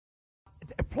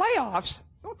Playoffs?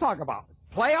 Don't talk about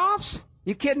it. Playoffs?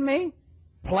 You kidding me?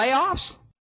 Playoffs?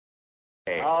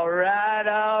 All right.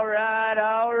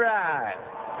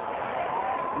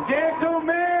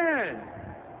 Gentlemen,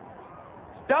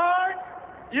 start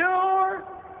your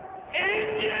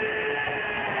engine!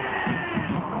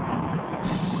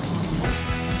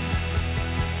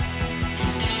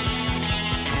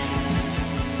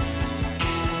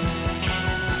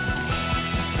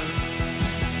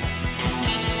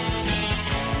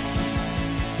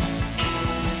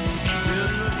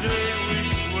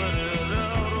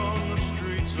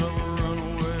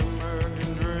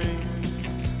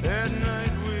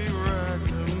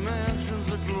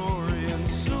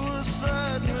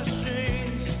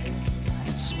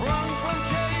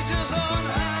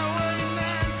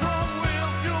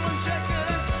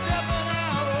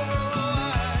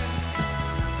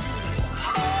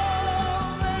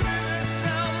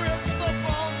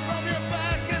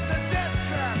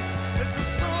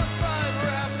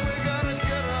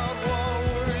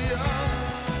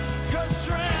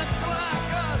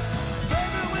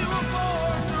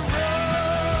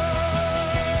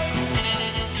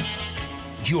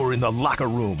 You're in the locker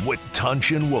room with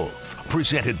Tunch and Wolf,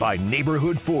 presented by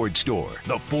Neighborhood Ford Store.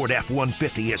 The Ford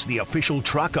F-150 is the official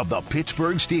truck of the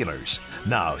Pittsburgh Steelers.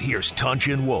 Now, here's Tunch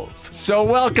and Wolf. So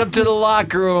welcome to the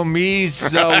locker room.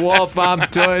 He's Wolf, I'm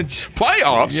Tunch.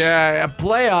 Playoffs? Yeah,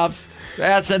 playoffs.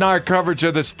 S&R coverage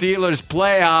of the Steelers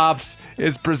playoffs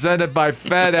is presented by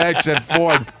FedEx and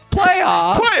Ford.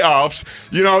 Playoffs.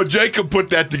 You know, Jacob put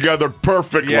that together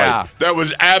perfectly. Yeah. That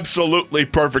was absolutely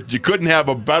perfect. You couldn't have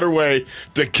a better way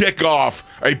to kick off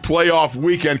a playoff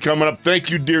weekend coming up. Thank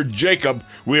you, dear Jacob.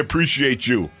 We appreciate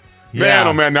you. Yeah. Man,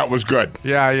 oh man, that was good.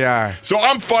 Yeah. So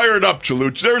I'm fired up,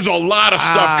 Chaluch. There's a lot of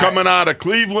stuff coming out of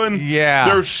Cleveland. Yeah.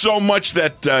 There's so much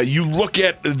that you look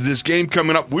at this game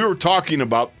coming up. We were talking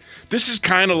about, this is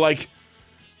kind of like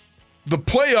the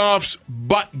playoffs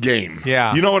butt game.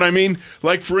 Yeah. You know what I mean?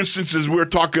 Like, for instance, as we were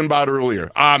talking about earlier,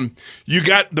 you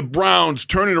got the Browns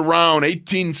turning around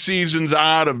 18 seasons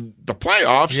out of the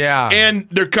playoffs. Yeah. And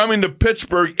they're coming to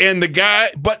Pittsburgh, and the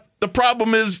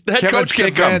problem is the head Kevin coach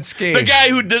can't come. Stefanski. The guy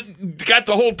who got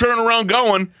the whole turnaround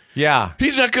going, Yeah.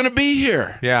 he's not going to be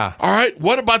here. Yeah. All right.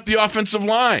 What about the offensive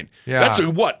line? Yeah. That's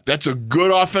a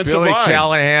good offensive Billy line.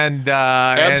 Callahan and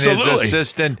Absolutely. his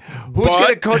assistant. Who's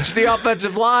going to coach the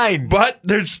offensive line? But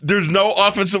there's no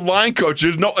offensive line coach.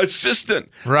 There's no assistant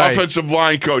offensive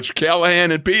line coach.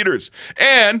 Callahan and Peters.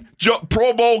 And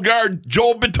Pro Bowl guard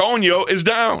Joel Bitonio is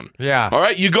down. Yeah. All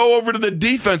right. You go over to the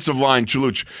defensive line,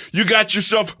 Chaluch. You got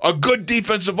yourself a good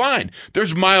defensive line.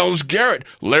 There's Myles Garrett,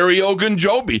 Larry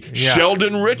Ogunjobi,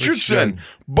 Sheldon Richardson.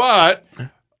 But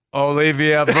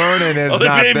Olivia Vernon is not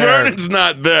there. Olivia Vernon's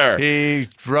not there. He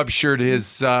ruptured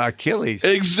his Achilles.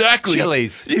 Exactly.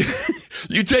 Achilles.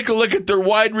 You take a look at their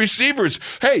wide receivers.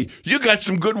 Hey, you got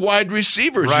some good wide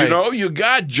receivers. Right. You know, you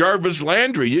got Jarvis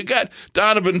Landry, you got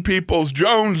Donovan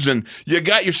Peoples-Jones, and you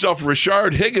got yourself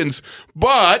Rashard Higgins,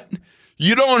 but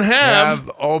you don't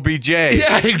have OBJ.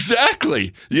 Yeah,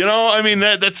 exactly. You know, I mean,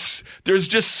 there's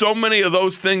just so many of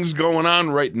those things going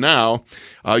on right now.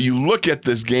 You look at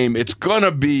this game, it's going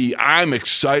to be, I'm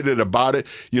excited about it.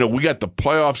 You know, we got the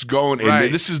playoffs going,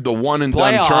 and this is the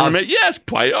one-and-done tournament. Yes,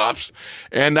 playoffs.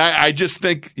 And I just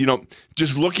think, you know,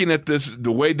 just looking at this,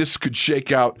 the way this could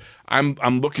shake out,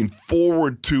 I'm looking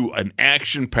forward to an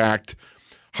action-packed,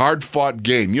 hard-fought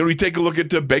game. You know, you take a look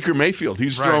at Baker Mayfield.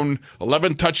 He's thrown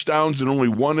 11 touchdowns and only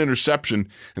one interception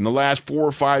in the last 4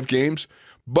 or 5 games.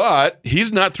 But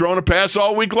he's not throwing a pass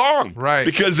all week long. Right.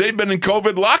 Because they've been in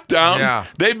COVID lockdown. Yeah.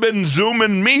 They've been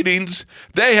Zooming meetings.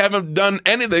 They haven't done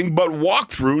anything but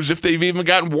walkthroughs, if they've even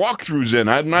gotten walkthroughs in.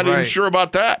 I'm not even sure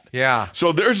about that. Yeah.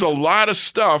 So there's a lot of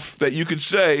stuff that you could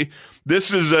say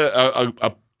this is a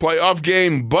playoff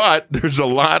game, but there's a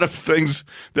lot of things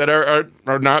that are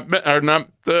not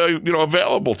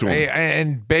available to him. Hey,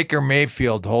 and Baker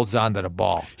Mayfield holds on to the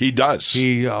ball. He does.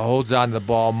 He holds on to the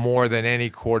ball more than any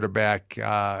quarterback in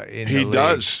the league. He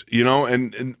does, you know,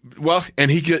 and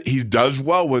he does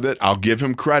well with it. I'll give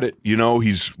him credit. You know,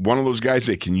 he's one of those guys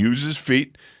that can use his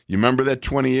feet. You remember that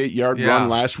 28-yard run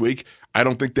last week? I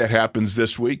don't think that happens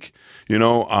this week. You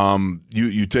know,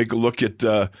 you take a look at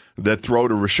that throw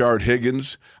to Rashard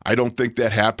Higgins. I don't think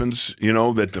that happens. You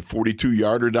know, that the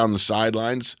 42-yarder down the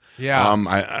sidelines. Yeah.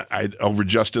 I over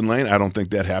Justin Lane. I don't think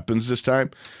that happens this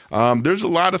time. There's a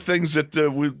lot of things that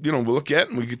we look at,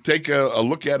 and we could take a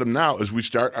look at them now as we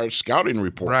start our scouting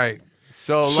report. Right.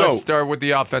 So let's start with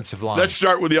the offensive line. Let's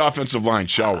start with the offensive line,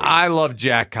 shall we? I love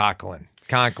Jack Conklin.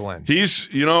 He's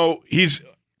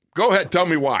go ahead, tell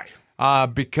me why.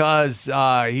 Because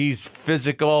he's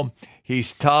physical.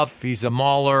 He's tough. He's a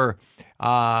mauler.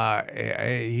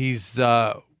 He's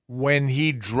when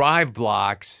he drive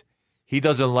blocks, he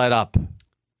doesn't let up.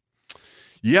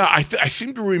 Yeah, I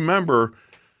seem to remember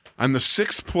on the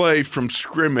 6th play from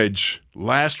scrimmage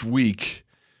last week,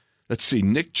 let's see,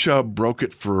 Nick Chubb broke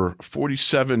it for a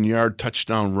 47-yard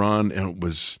touchdown run, and it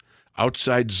was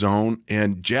outside zone.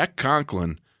 And Jack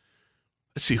Conklin,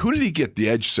 let's see, who did he get the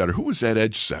edge setter? Who was that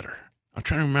edge setter? I'm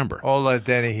trying to remember. Ola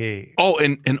Dennehy. Oh,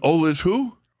 and Ola's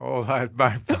who?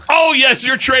 Oh, yes,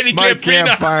 your training camp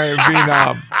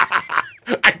phenom.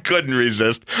 I couldn't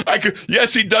resist.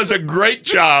 Yes, he does a great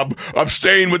job of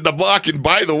staying with the block. And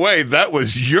by the way, that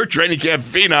was your training camp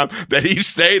phenom that he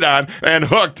stayed on and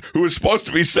hooked, who was supposed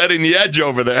to be setting the edge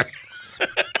over there.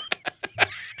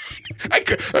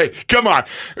 Hey, come on.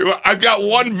 I've got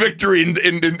one victory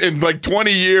in like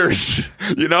 20 years,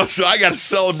 so I got to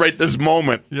celebrate this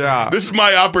moment. Yeah. This is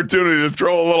my opportunity to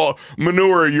throw a little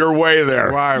manure your way there.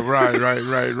 Right. And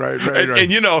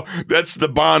that's the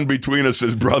bond between us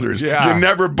as brothers. Yeah. You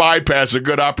never bypass a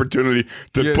good opportunity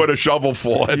to put a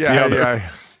shovelful at the other.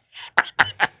 Yeah.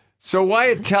 So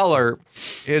Wyatt Teller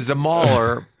is a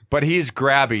mauler, but he's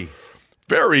grabby.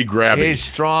 Very grabby. He's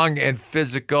strong and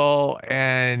physical,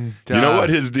 and you know what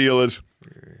his deal is?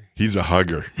 He's a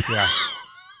hugger. Yeah.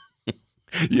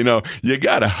 You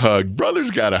got to hug.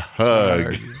 Brothers got to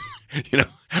hug. I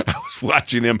was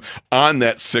watching him on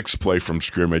that 6th play from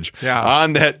scrimmage. Yeah.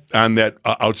 On that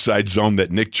outside zone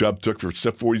that Nick Chubb took for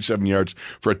 47 yards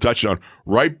for a touchdown,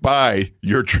 right by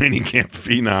your training camp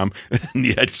phenom and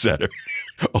the edge setter.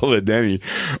 Oladeni.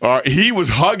 He was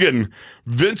hugging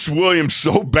Vince Williams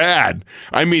so bad.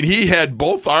 I mean, he had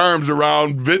both arms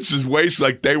around Vince's waist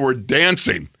like they were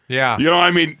dancing. Yeah.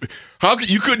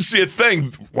 You couldn't see a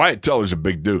thing. Wyatt Teller's a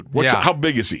big dude. How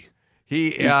big is he?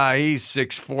 He's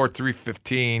 6'4",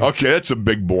 315. Okay, that's a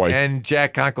big boy. And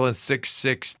Jack Conklin's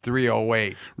 6'6",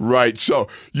 308. Right. So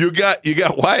you got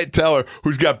Wyatt Teller,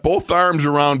 who's got both arms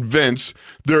around Vince.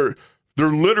 They're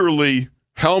literally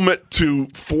helmet to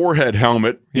forehead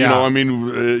helmet,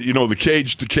 the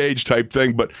cage to cage type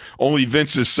thing, but only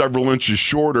Vince is several inches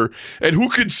shorter. And who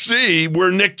could see where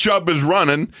Nick Chubb is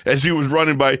running as he was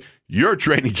running by your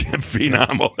training camp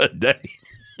phenom that day?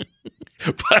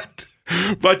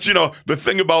 But the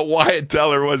thing about Wyatt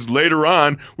Teller was later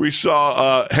on we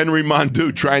saw Henry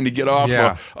Mondu trying to get off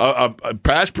a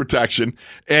pass protection,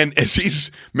 and as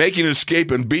he's making an escape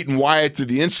and beating Wyatt to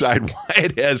the inside,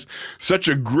 Wyatt has such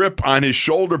a grip on his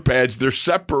shoulder pads they're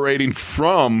separating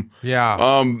from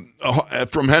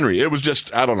Henry. It was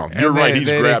just, I don't know. You're right. He's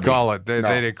grabbing. They didn't call it. They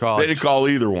didn't call it. They didn't call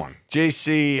either one.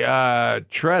 J.C.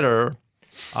 Treader,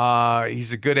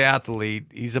 he's a good athlete.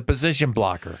 He's a position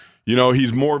blocker.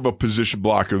 He's more of a position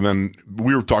blocker than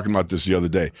we were talking about this the other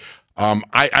day.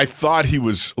 I thought he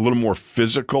was a little more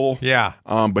physical. Yeah.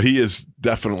 But he is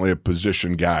definitely a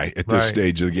position guy at this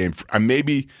stage of the game.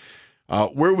 Maybe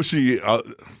where was he?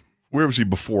 Where was he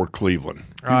before Cleveland?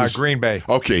 Green Bay.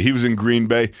 Okay, he was in Green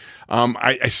Bay.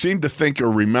 I seem to think or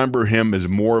remember him as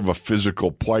more of a physical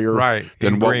player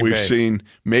than what we've seen.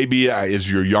 Maybe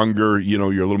as you're younger, you're a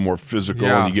little more physical,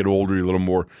 and you get older, you're a little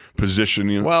more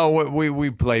position. Well, we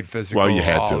played physical. Well, you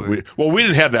had to. We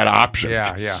didn't have that option.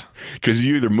 Yeah. Because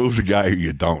you either move the guy or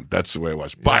you don't. That's the way it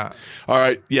was. But, all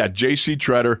right, J.C.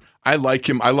 Treader, I like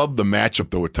him. I love the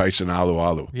matchup, though, with Tyson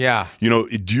Alualu. Yeah.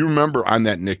 Do you remember on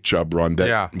that Nick Chubb run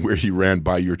where he ran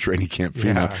by your training camp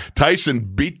phenom? Yeah. Tyson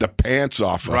beat the pants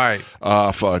off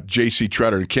J.C.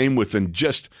 Treader and came within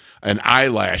just an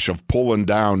eyelash of pulling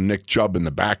down Nick Chubb in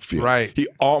the backfield. Right. He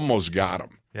almost got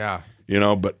him. Yeah.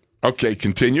 But, okay,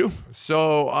 continue.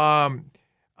 So,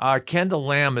 Kendall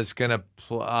Lamb is going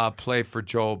to play for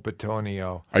Joe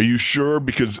Bitonio. Are you sure?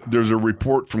 Because there's a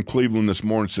report from Cleveland this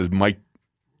morning that says Mike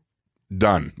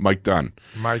Dunn,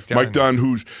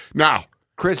 who's now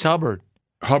Chris Hubbard.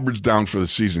 Hubbard's down for the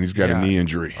season. He's got a knee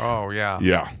injury. Oh, yeah.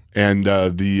 Yeah. And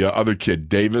the other kid,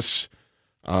 Davis,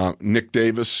 Nick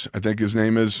Davis, I think his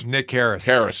name is. Nick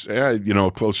Harris. Yeah,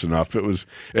 close enough.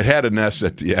 It had an S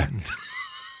at the end.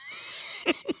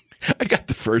 I got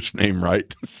the first name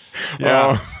right.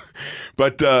 Yeah.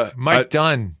 But Mike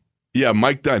Dunn. Yeah,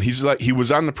 Mike Dunn. He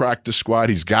was on the practice squad.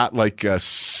 He's got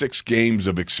 6 games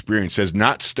of experience. Has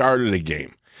not started a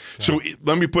game. Yeah. So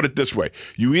let me put it this way: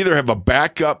 you either have a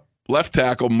backup left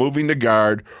tackle moving to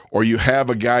guard, or you have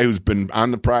a guy who's been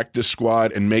on the practice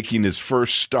squad and making his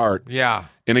first start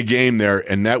in a game there,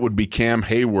 and that would be Cam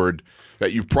Hayward,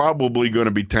 that you're probably going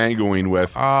to be tangoing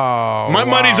with. Oh, my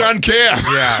money's on Cam.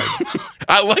 Yeah.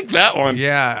 I like that one.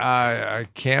 Yeah,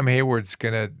 Cam Hayward's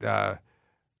going to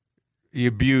he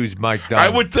abused Mike Dunn. I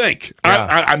would think.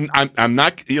 Yeah. I'm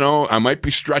not. I might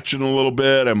be stretching a little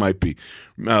bit. I might be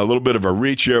a little bit of a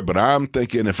reach here, but I'm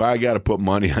thinking if I got to put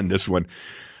money on this one,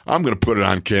 I'm going to put it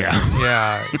on Cam.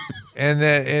 Yeah, and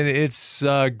it's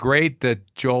great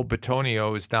that Joel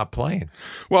Bitonio is not playing.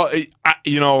 Well,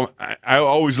 I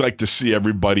always like to see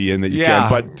everybody in that you Yeah. can,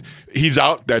 but he's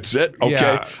out. That's it. Okay.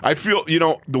 Yeah. I feel,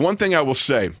 the one thing I will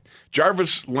say,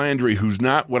 Jarvis Landry, who's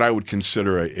not what I would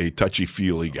consider a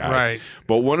touchy-feely guy, Right.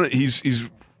 but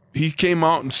he came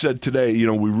out and said today,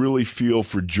 we really feel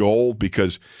for Joel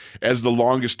because as the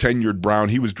longest tenured Brown,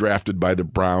 he was drafted by the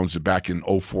Browns back in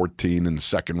 2014 in the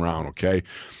second round, okay?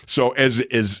 So as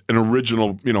an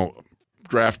original,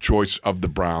 draft choice of the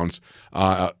Browns,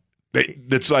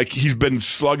 it's like he's been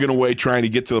slugging away trying to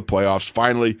get to the playoffs.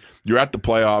 Finally, you're at the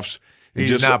playoffs.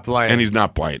 He's not playing. And he's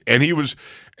not playing.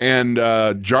 And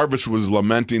Jarvis was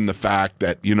lamenting the fact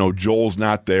that, Joel's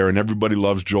not there and everybody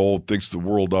loves Joel, thinks the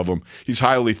world of him. He's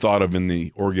highly thought of in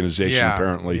the organization,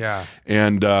 apparently. Yeah.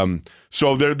 And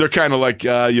so they're kind of like,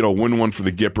 win one for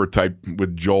the Gipper type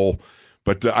with Joel.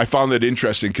 But I found that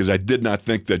interesting because I did not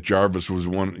think that Jarvis was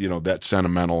one, that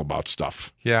sentimental about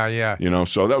stuff. Yeah.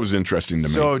 So that was interesting to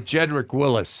me. So Jedrick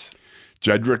Willis.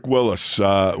 Jedrick Willis,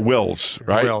 Wills,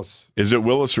 right? Wills. Is it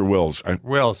Willis or Wills?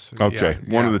 Wills. Okay,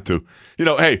 one of the two.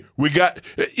 Hey, we got.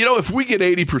 If we get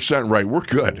 80% right, we're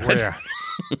good. Yeah.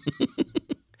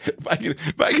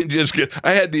 If I can just get,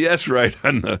 I had the S right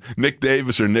on the Nick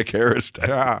Davis or Nick Harris.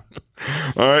 Yeah.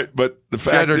 All right, but the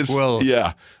fact Jedrick is, Wills.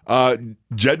 yeah,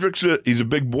 Jedrick's he's a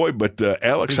big boy, but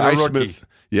Alex He's a rookie. Highsmith,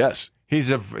 yes,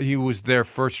 He was their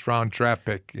first round draft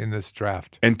pick in this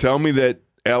draft. and tell me that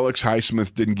Alex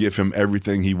Highsmith didn't give him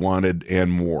everything he wanted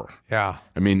and more. Yeah.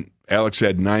 I mean, Alex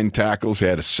had 9 tackles,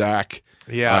 had a sack,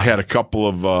 Yeah. had a couple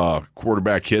of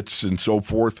quarterback hits and so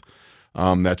forth.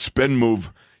 That spin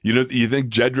move. You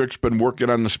think Jedrick's been working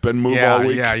on the spin move Yeah, all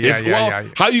week? yeah.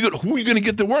 Who are you going to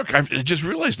get to work? I just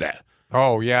realized that.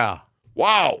 Oh, yeah.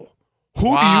 Wow.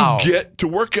 Who Wow. do you get to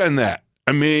work on that?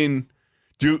 I mean,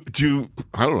 do you,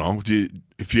 I don't know,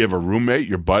 if you have a roommate,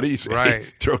 your buddies,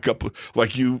 Right. throw a couple,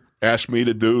 like you asked me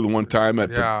to do the one time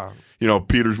at Yeah.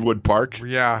 Peterswood Park.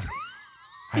 Yeah.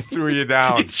 I threw you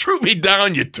down. You threw me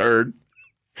down, you turd.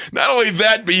 Not only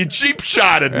that, but you cheap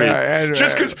shot at me. And,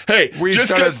 just because, hey, we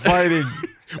just started because. fighting.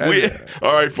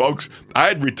 All right, folks. I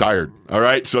had retired. All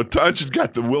right, so Tunch has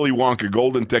got the Willy Wonka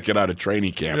golden ticket out of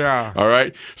training camp. Yeah. All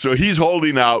right, so he's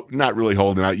holding out. Not really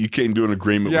holding out. You came to an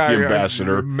agreement with the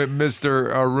ambassador.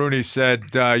 Mr. Rooney said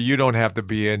you don't have to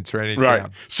be in training Right.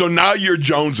 camp. So now you're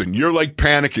jonesing. You're like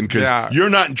panicking because you're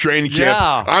not in training camp.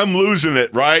 Yeah. I'm losing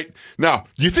it, right? Now,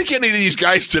 do you think any of these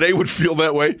guys today would feel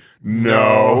that way?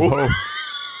 No.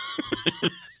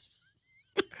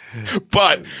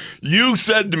 But you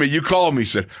said to me, you called me,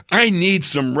 said, I need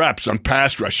some reps on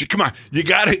pass rush. Come on, you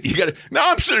got it. Now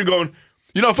I'm sitting there going,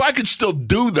 if I could still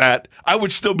do that, I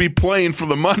would still be playing for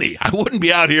the money. I wouldn't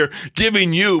be out here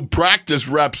giving you practice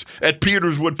reps at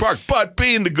Peterswood Park. But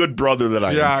being the good brother that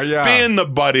I am, being the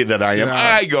buddy that I am,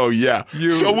 I go,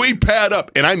 So we pad up.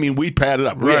 And I mean, we padded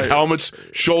up. We had helmets,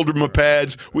 shoulder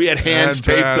pads. We had hands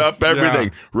taped up,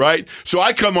 everything, right? So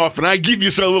I come off and I give you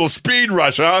a little speed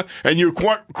rush, huh? And you're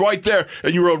quite there.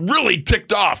 And you were really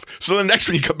ticked off. So the next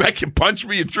one you come back, you punch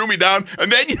me, you threw me down, and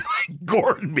then you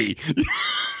gored me.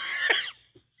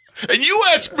 And you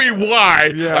ask me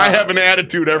why I have an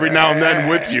attitude every now and then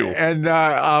with you. And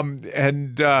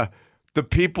the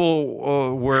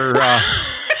people were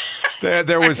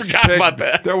there was about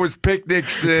that. There was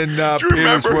picnics in Do you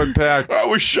remember? Peterswood Park. I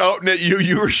was shouting at you.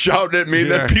 You were shouting at me.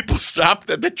 And then people stopped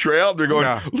at the trail. They're going,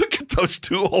 look at those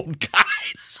 2 old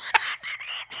guys.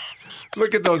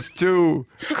 Look at those 2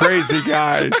 crazy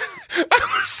guys.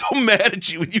 I was so mad at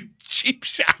you. You cheap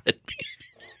shot at me.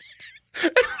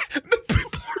 The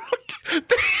people were looking.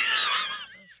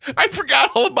 I forgot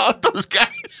all about those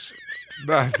guys.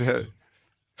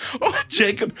 Oh,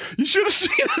 Jacob, you should have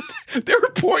seen it. They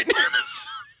were pointing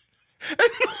at us.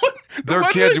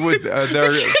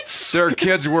 Their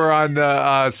kids were on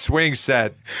the swing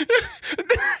set.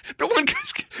 The one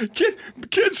guy's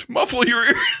kids, muffle your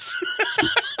ears.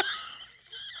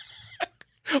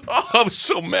 Oh, I was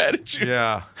so mad at you.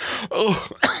 Yeah.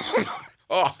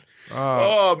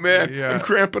 Oh man, yeah. I'm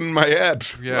cramping in my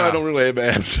abs. Yeah. I don't really have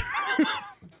abs.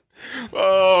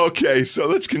 Okay, so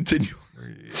let's continue.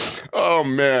 Oh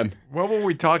man, What were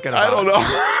we talking about? I don't know.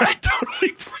 I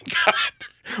totally forgot.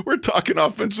 We're talking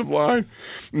offensive line.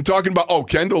 I'm talking about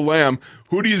Kendall Lamb.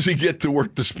 Who does he get to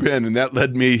work the spin? And that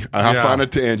led me off on a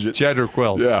tangent. Jedrick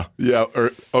Wills. Yeah.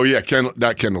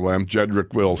 Not Kendall Lamb,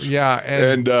 Jedrick Wills. Yeah,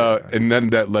 and then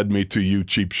that led me to you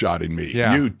cheap shotting me.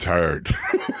 Yeah. You turd.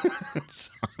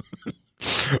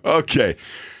 Okay.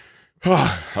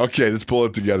 Okay, let's pull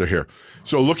it together here.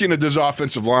 So looking at this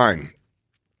offensive line,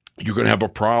 you're going to have a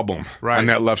problem on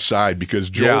that left side because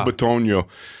Joel Bitonio,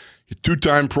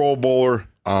 two-time Pro Bowler,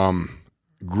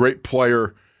 great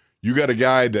player. You got a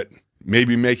guy that may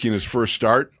be making his first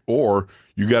start, or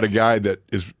you got a guy that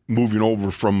is moving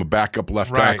over from a backup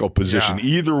left tackle position. Yeah.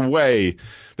 Either way,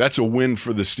 that's a win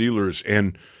for the Steelers.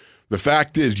 And the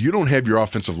fact is, you don't have your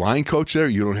offensive line coach there.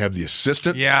 You don't have the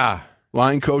assistant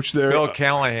line coach there. Bill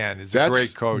Callahan is a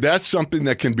great coach. That's something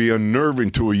that can be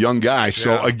unnerving to a young guy.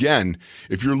 So, again,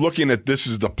 if you're looking at this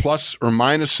as the plus or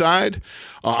minus side,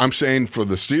 I'm saying for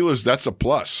the Steelers, that's a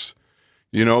plus.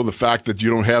 You know, the fact that you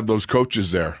don't have those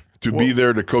coaches there to be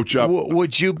there to coach up.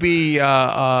 Would you be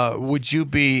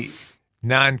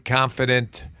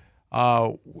non-confident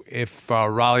if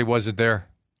Raleigh wasn't there?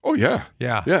 Oh, yeah.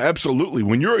 Yeah. Yeah, absolutely.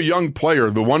 When you're a young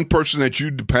player, the one person that you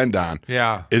depend on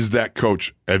is that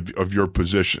coach of your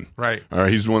position. Right. All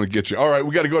right, he's the one that gets you. All right,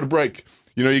 we got to go to break.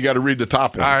 You know, you got to read the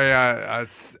top one.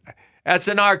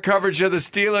 SNR coverage of the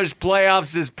Steelers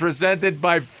playoffs is presented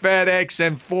by FedEx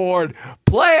and Ford.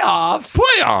 Playoffs?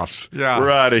 Playoffs. Yeah. We're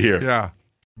out of here. Yeah.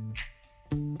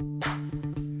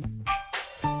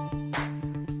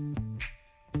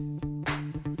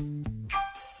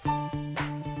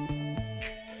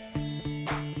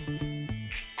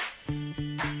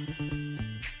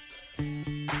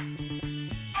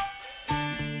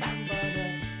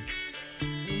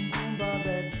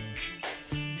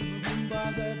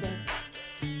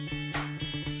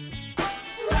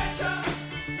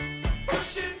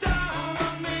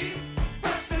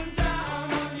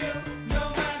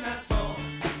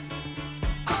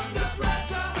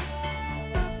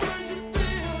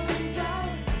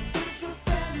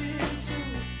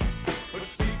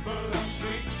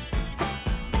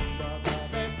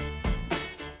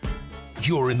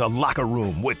 You're in the locker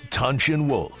room with Tunch and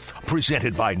Wolf,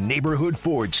 presented by Neighborhood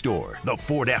Ford Store. The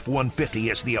Ford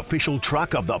F-150 is the official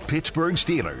truck of the Pittsburgh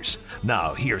Steelers.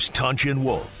 Now, here's Tunch and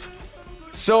Wolf.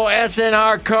 So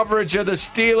SNR coverage of the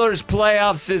Steelers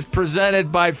playoffs is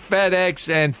presented by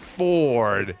FedEx and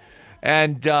Ford.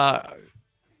 And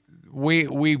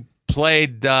we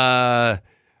played a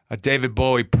David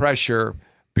Bowie pressure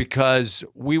because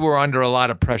we were under a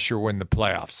lot of pressure when the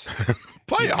playoffs.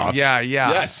 Playoffs? Yeah.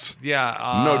 Yes.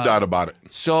 Yeah. No doubt about it.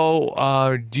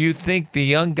 So do you think the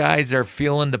young guys are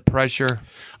feeling the pressure?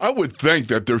 I would think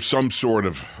that there's some sort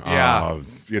of,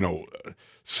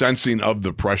 sensing of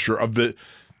the pressure of the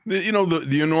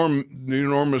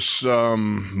enormous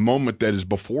moment that is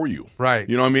before you. Right.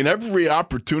 You know, I mean, every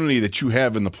opportunity that you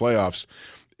have in the playoffs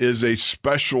is a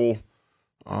special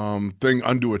thing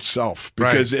unto itself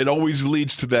because it always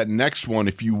leads to that next one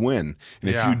if you win. And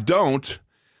if you don't,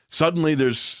 suddenly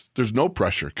there's no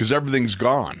pressure because everything's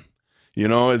gone. You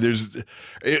know,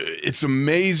 it's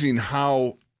amazing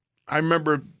how I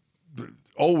remember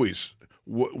always,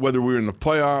 whether we were in the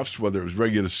playoffs, whether it was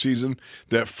regular season,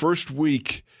 that first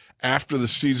week after the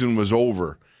season was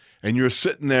over, and you're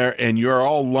sitting there and you're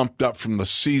all lumped up from the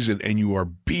season and you are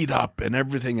beat up and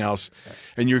everything else,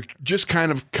 and you're just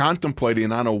kind of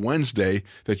contemplating on a Wednesday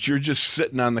that you're just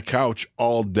sitting on the couch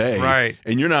all day, right?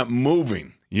 And you're not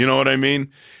moving. You know what I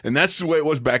mean? And that's the way it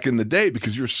was back in the day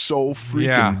because you're so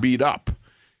freaking beat up.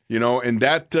 You know, and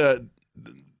that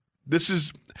this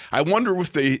is – I wonder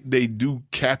if they do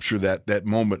capture that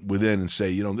moment within and say,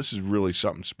 you know, this is really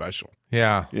something special.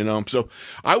 Yeah. You know, so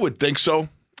I would think so.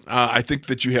 I think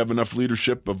that you have enough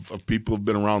leadership of people who've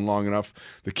been around long enough,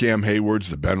 the Cam Haywards,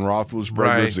 the Ben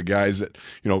Roethlisbergers, the guys that,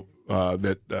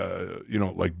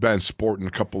 like Ben sporting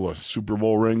a couple of Super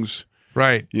Bowl rings.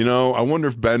 Right. You know, I wonder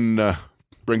if Ben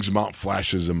brings them out and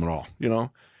flashes them at all. You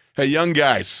know, hey, young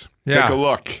guys, take a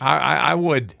look. I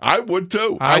would. I would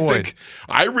too. I think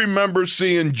I remember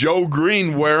seeing Joe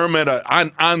Green wear them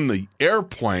on the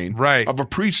airplane of a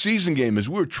preseason game as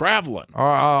we were traveling.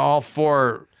 All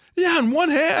four. Yeah, in one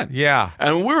hand. Yeah.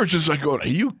 And we were just like going, are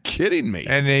you kidding me?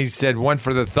 And he said, one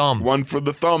for the thumb. One for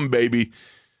the thumb, baby.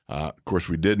 Of course,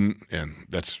 we didn't, and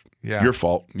that's your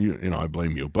fault. You know, I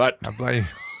blame you. But I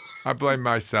blame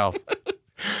myself.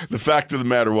 The fact of the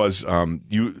matter was,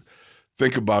 you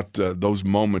think about those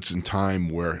moments in time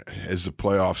where, as the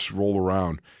playoffs roll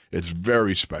around, it's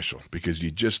very special because you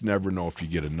just never know if you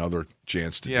get another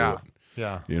chance to do it.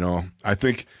 Yeah. You know, I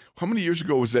think, how many years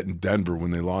ago was that in Denver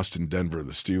when they lost in Denver,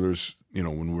 the Steelers, you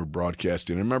know, when we were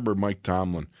broadcasting? I remember Mike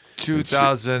Tomlin.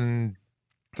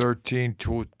 2013,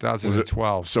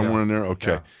 2012. Somewhere in there?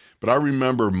 Okay. Yeah. But I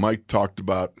remember Mike talked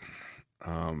about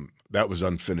that was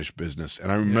unfinished business.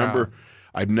 And I remember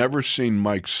I've never seen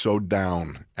Mike so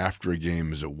down after a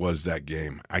game as it was that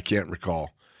game. I can't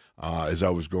recall. as I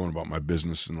was going about my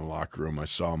business in the locker room, I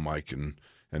saw Mike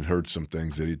and heard some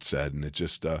things that he'd said, and it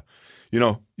just,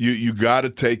 you got to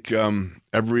take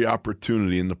every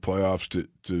opportunity in the playoffs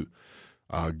to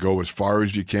go as far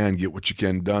as you can, get what you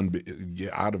can done,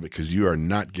 get out of it, because you are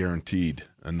not guaranteed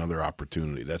another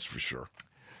opportunity. That's for sure.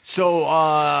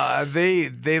 So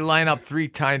they line up 3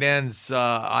 tight ends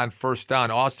on first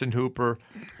down: Austin Hooper,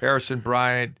 Harrison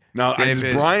Bryant. Now,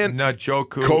 David Bryant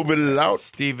Njoku, COVIDed it out?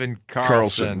 Stephen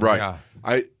Carlson. Right.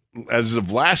 Yeah. As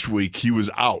of last week, he was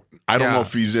out. I don't know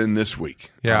if he's in this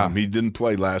week. Yeah. He didn't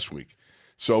play last week.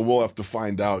 So we'll have to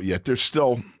find out yet. There's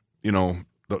still,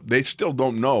 they still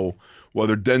don't know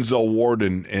whether Denzel Ward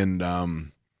and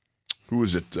who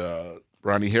is it?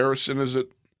 Ronnie Harrison, is it?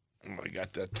 Oh, I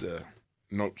got that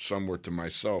note somewhere to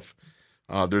myself.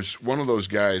 There's one of those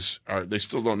guys. They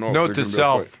still don't know. Note if they're to gonna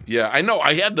self. be able to play. Yeah, I know.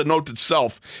 I had the note to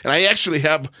self, and I actually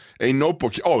have a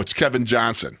notebook. Oh, it's Kevin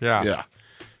Johnson. Yeah.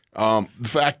 The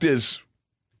fact is,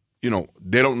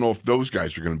 they don't know if those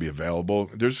guys are going to be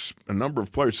available. There's a number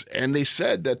of players, and they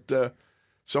said that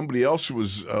somebody else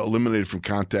was eliminated from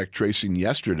contact tracing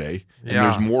yesterday, and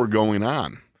there's more going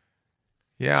on.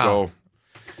 Yeah. So,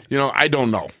 I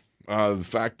don't know. The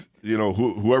fact,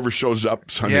 whoever shows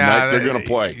up Sunday night, they're going to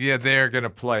play. Yeah, they're going to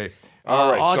play.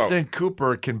 All right, Austin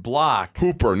Cooper can block.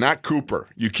 Hooper, not Cooper.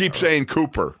 You keep saying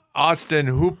Cooper. Austin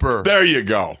Hooper. There you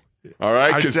go. All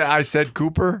right? I said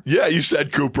Cooper? Yeah, you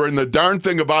said Cooper. And the darn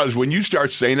thing about it is when you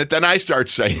start saying it, then I start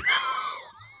saying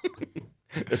it.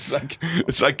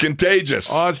 It's like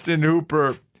contagious. Austin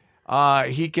Hooper,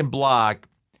 he can block.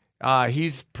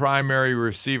 He's primary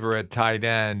receiver at tight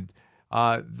end.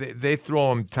 They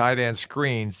throw him tight end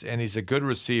screens, and he's a good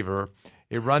receiver.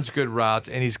 He runs good routes,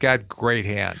 and he's got great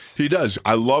hands. He does.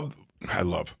 I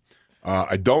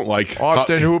don't like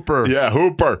Austin Hooper. Yeah,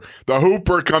 Hooper. The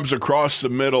Hooper comes across the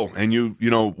middle, and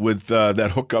with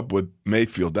that hookup with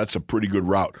Mayfield, that's a pretty good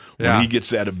route when he gets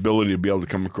that ability to be able to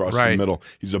come across the middle.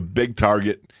 He's a big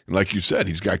target, and like you said,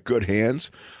 he's got good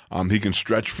hands. He can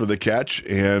stretch for the catch,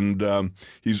 and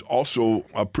he's also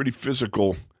a pretty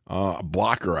physical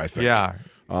blocker, I think. Yeah.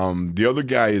 The other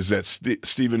guy is that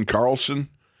Stephen Carlson.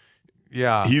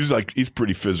 Yeah. He's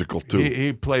pretty physical too.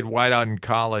 He played wideout in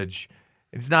college.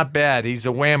 It's not bad. He's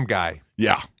a wham guy.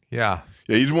 Yeah. Yeah.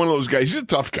 Yeah, he's one of those guys. He's a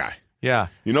tough guy. Yeah.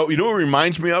 You know what he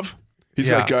reminds me of?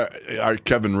 He's like our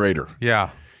Kevin Rader.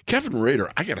 Yeah. Kevin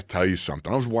Rader, I got to tell you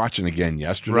something. I was watching again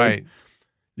yesterday. Right.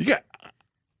 You got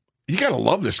to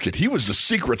love this kid. He was the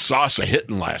secret sauce of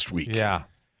hitting last week. Yeah.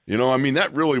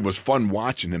 That really was fun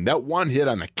watching him. That one hit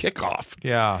on the kickoff.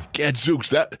 Yeah. Gadzooks,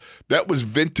 that was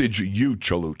vintage you,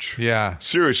 Chaluch. Yeah.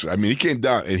 Seriously. He came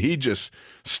down and he just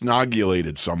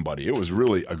snogulated somebody. It was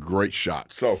really a great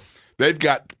shot. So they've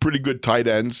got pretty good tight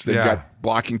ends. They've got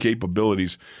blocking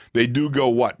capabilities. They do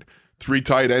go, 3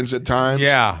 tight ends at times?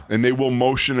 Yeah. And they will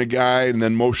motion a guy and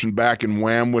then motion back and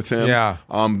wham with him. Yeah.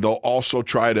 They'll also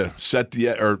try to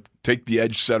take the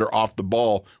edge setter off the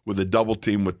ball with a double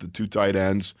team with the 2 tight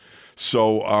ends.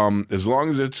 So as long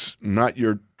as it's not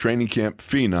your training camp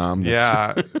phenom.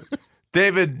 Yeah.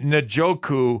 David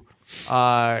Njoku,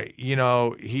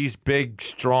 he's big,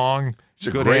 strong. He's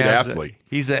a good great hands. athlete.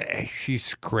 He's a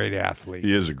great athlete.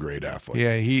 He is a great athlete.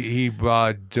 Yeah, he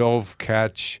dove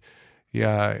catch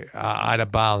out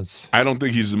of bounds. I don't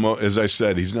think he's as I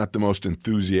said, he's not the most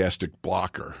enthusiastic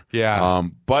blocker. Yeah.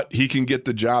 But he can get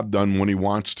the job done when he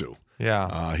wants to.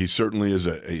 Yeah. He certainly is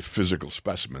a physical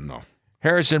specimen, though.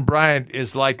 Harrison Bryant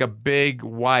is like a big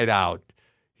wideout.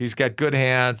 He's got good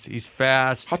hands. He's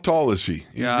fast. How tall is he?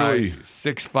 He's really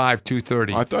 6'5",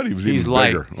 230. I thought he was He's even light.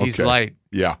 bigger. He's Okay. light.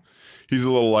 Yeah. He's a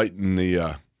little light in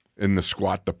the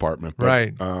squat department. But,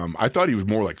 Right. I thought he was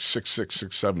more like 6'6",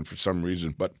 6'7" for some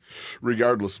reason. But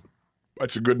regardless,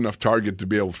 that's a good enough target to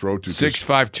be able to throw to.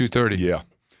 6'5", 230. Yeah,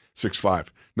 6'5".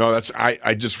 No, that's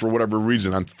I just for whatever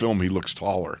reason on film he looks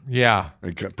taller. Yeah.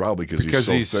 Probably because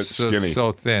he's so skinny.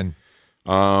 So thin.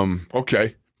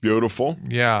 Okay, beautiful.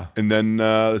 Yeah. And then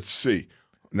let's see.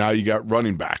 Now you got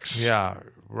running backs. Yeah.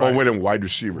 Right. Oh, wait a minute, wide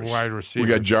receivers. Wide receivers.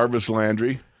 We got Jarvis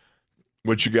Landry.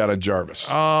 What you got on Jarvis?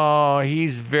 Oh,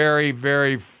 he's very,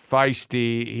 very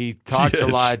feisty. He talks a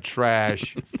lot of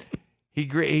trash.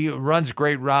 He runs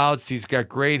great routes. He's got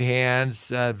great hands,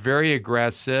 very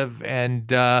aggressive,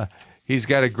 and he's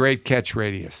got a great catch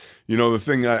radius. The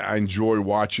thing I enjoy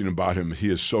watching about him,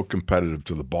 he is so competitive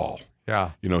to the ball.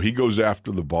 Yeah. He goes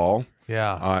after the ball.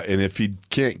 Yeah. And if he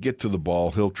can't get to the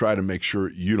ball, he'll try to make sure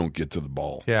you don't get to the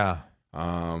ball. Yeah.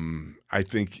 I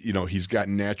think, he's got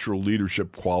natural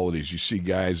leadership qualities. You see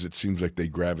guys, it seems like they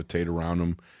gravitate around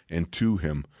him and to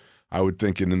him. I would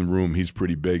think in the room he's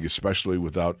pretty big, especially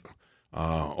without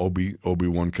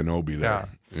Obi-Wan Kenobi there.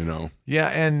 Yeah. You know. Yeah,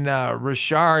 and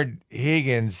Rashard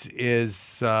Higgins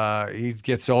is he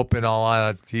gets open a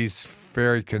lot. He's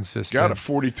very consistent. Got a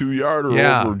 42-yarder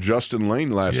Yeah. over Justin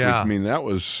Lane last week. Yeah. I mean,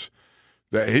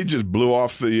 that he just blew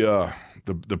off the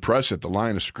press at the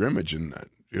line of scrimmage, and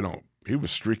he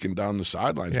was streaking down the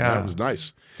sidelines. Yeah. Man, that was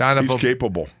nice. Donovan, He's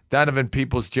capable. Donovan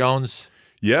Peoples-Jones.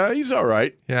 Yeah, he's all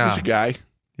right. Yeah. He's a guy.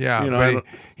 Yeah, but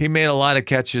he made a lot of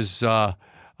catches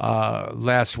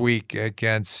last week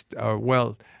against.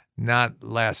 Not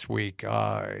last week.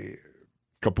 A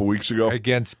couple weeks ago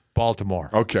Against Baltimore.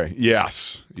 Okay.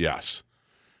 Yes.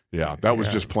 Yeah, that was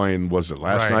just playing. Was it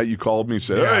last Right. night? You called me and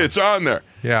said, Yeah. "Hey, it's on there."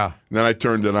 Yeah. And then I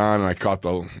turned it on and I caught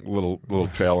the little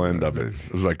tail end of it.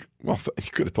 It was like, well,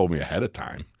 you could have told me ahead of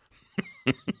time.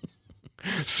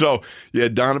 So yeah,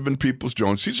 Donovan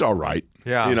Peoples-Jones, he's all right.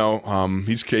 Yeah.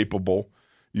 He's capable.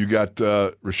 You got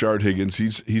Rashard Higgins.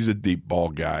 He's a deep ball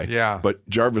guy. Yeah. But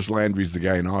Jarvis Landry's the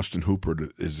guy, and Austin Hooper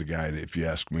is the guy, if you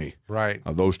ask me. Right.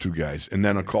 Those two guys. And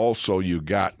then also we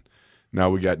got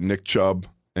Nick Chubb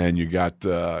and you got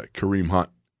Kareem Hunt.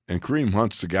 And Kareem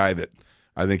Hunt's the guy that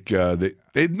I think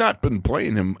they've not been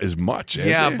playing him as much.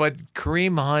 Yeah, but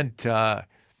Kareem Hunt, I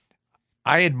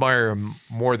admire him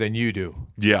more than you do.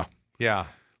 Yeah. Yeah.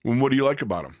 Well, what do you like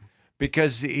about him?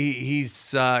 Because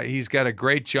he's got a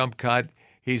great jump cut.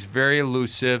 He's very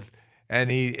elusive, and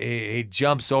he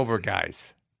jumps over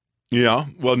guys. Yeah.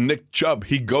 Well, Nick Chubb,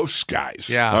 he ghosts guys.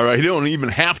 Yeah. All right. He don't even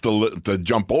have to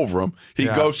jump over them. He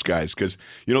Yeah. ghosts guys because,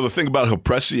 the thing about he'll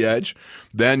press the edge.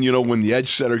 Then, when the edge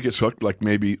setter gets hooked, like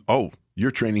maybe,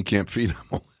 your training camp feed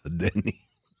him. Then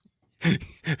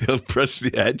he'll press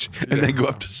the edge and then go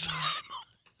up the side.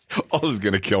 Oh, this is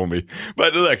going to kill me.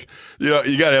 But look, you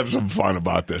got to have some fun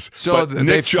about this. So but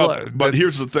Nick Chubb, but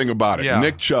here's the thing about it. Yeah.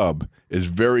 Nick Chubb is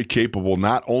very capable,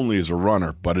 not only as a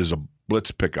runner, but as a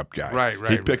blitz pickup guy.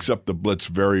 Right. He picks up the blitz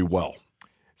very well.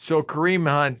 So Kareem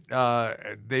Hunt,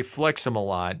 they flex him a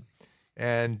lot,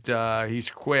 and he's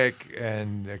quick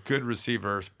and a good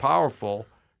receiver, powerful,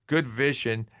 good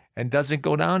vision, and doesn't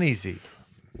go down easy.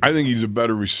 I think he's a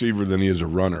better receiver than he is a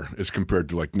runner as compared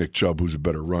to like Nick Chubb, who's a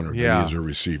better runner than he is a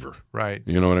receiver. Right.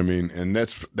 You know what I mean? And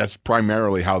that's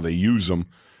primarily how they use him.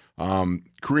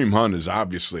 Kareem Hunt is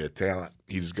obviously a talent.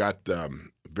 He's got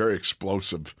very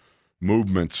explosive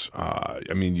movements.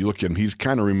 You look at him, he's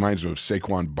kind of reminds me of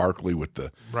Saquon Barkley with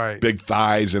the big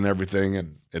thighs and everything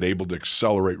and able to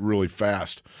accelerate really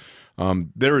fast.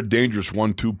 They're a dangerous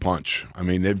 1-2 punch. I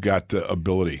mean, they've got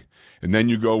ability. And then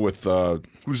you go with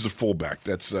who's the fullback?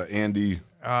 That's Andy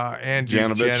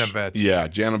Janovich. Yeah,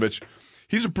 Janovich.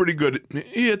 He's a pretty good.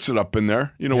 He hits it up in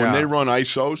there. When they run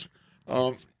ISOs.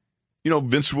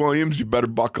 Vince Williams, you better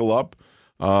buckle up.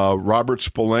 Robert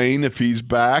Spillane, if he's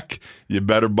back, you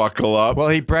better buckle up. Well,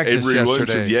 he practiced Avery yesterday.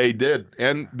 Williamson, yeah, he did.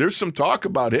 And there's some talk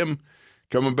about him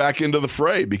coming back into the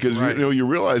fray because you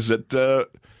realize that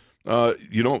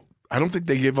I don't think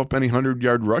they gave up any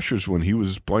 100-yard rushers when he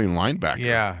was playing linebacker.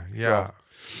 Yeah. So,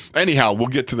 anyhow, we'll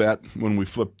get to that when we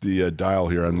flip the dial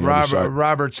here on the other side.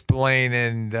 Robert Spillane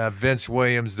and Vince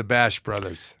Williams, the Bash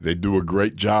brothers. They do a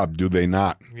great job, do they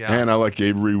not? Yeah. And I like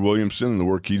Avery Williamson and the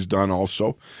work he's done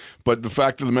also. But the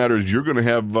fact of the matter is you're going to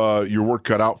have your work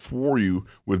cut out for you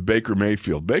with Baker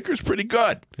Mayfield. Baker's pretty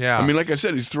good. Yeah. I mean, like I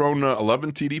said, he's thrown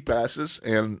 11 TD passes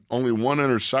and only one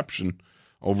interception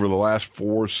over the last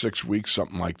 4 or 6 weeks,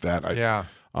 something like that.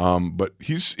 But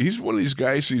he's one of these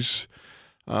guys. He's,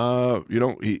 I'll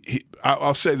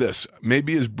say this: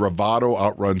 maybe his bravado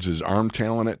outruns his arm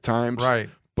talent at times. Right.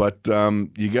 But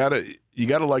you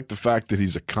gotta like the fact that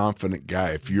he's a confident guy.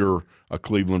 If you're a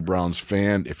Cleveland Browns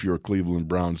fan, if you're a Cleveland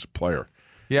Browns player,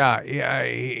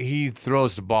 he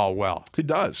throws the ball well. he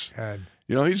does. And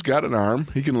He's got an arm.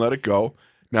 He can let it go.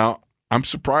 Now, I'm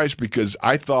surprised because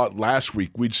I thought last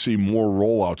week we'd see more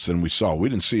rollouts than we saw. We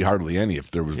didn't see hardly any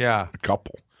if there was a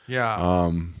couple.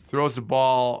 Yeah. Throws the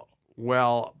ball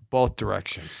well both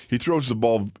directions. He throws the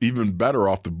ball even better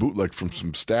off the bootleg from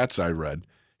some stats I read.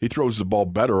 He throws the ball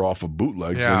better off of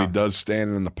bootlegs than he does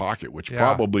standing in the pocket, which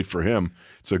probably for him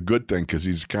it's a good thing because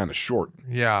he's kind of short.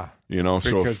 Yeah.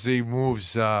 Because he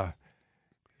moves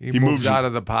he moves out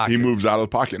of the pocket. He moves out of the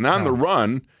pocket. And on the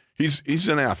run, he's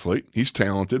an athlete. He's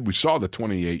talented. We saw the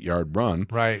 28-yard run.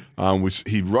 Right.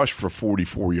 He rushed for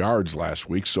 44 yards last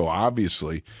week, so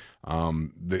obviously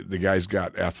the guy's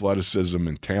got athleticism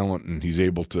and talent, and he's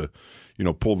able to,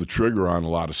 pull the trigger on a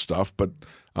lot of stuff. But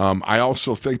I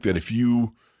also think that if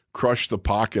you crush the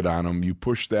pocket on him, you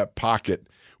push that pocket,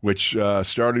 which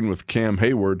starting with Cam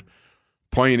Hayward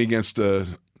playing against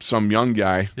some young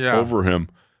guy over him,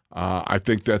 I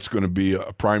think that's going to be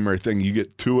a primary thing. You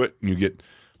get to it, and you get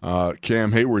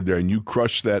Cam Hayward there, and you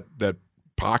crush that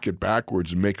pocket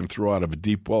backwards and make him throw out of a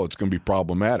deep well, it's going to be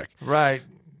problematic. Right.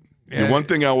 The one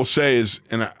thing I will say is,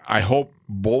 and I hope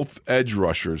both edge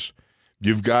rushers,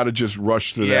 you've got to just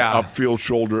rush to that upfield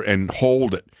shoulder and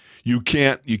hold it. You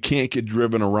can't get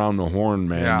driven around the horn,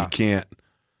 man. Yeah. You can't.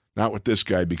 Not with this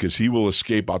guy, because he will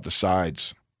escape out the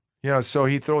sides. So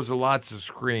he throws lots of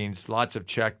screens, lots of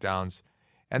checkdowns,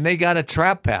 and they got a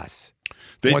trap pass.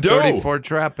 They 134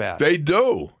 trap pass. They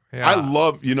do. Yeah.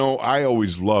 I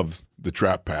always love the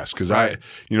trap pass because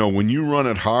when you run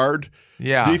it hard,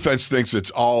 defense thinks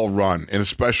it's all run, and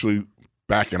especially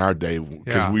back in our day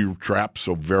because we trapped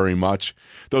so very much.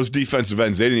 Those defensive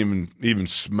ends, they didn't even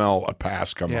smell a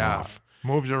pass coming off.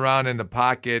 Moves around in the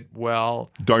pocket well.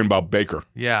 Talking about Baker.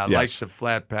 Yeah, likes the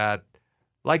flat pat,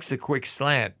 likes the quick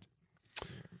slant.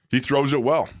 He throws it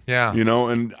well. Yeah.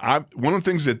 And one of the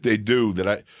things that they do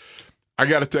that I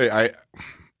got to tell you,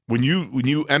 when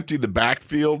you empty the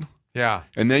backfield,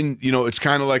 and then it's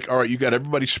kind of like, all right, you got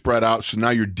everybody spread out, so now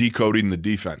you're decoding the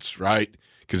defense, right?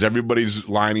 Because everybody's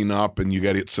lining up, and you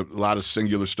got a lot of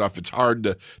singular stuff. It's hard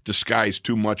to disguise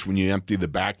too much when you empty the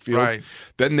backfield. Right.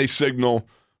 Then they signal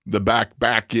the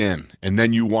back in, and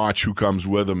then you watch who comes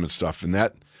with them and stuff, and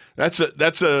that's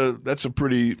a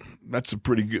pretty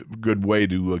good way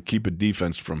to keep a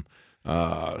defense from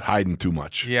hiding too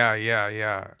much.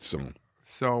 Yeah.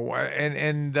 So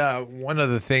and one of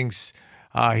the things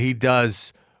he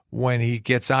does when he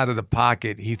gets out of the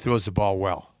pocket, he throws the ball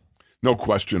well. No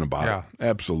question about it.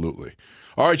 Absolutely.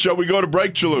 All right, shall we go to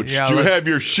break, Chaluch? Do you have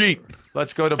your sheet?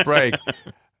 Let's go to break.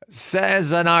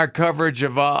 Says on our coverage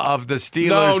of the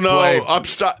Steelers play.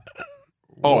 Upstart.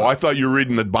 Oh, I thought you were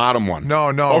reading the bottom one. No.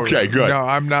 Okay, good. No,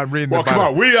 I'm not reading the bottom. Well,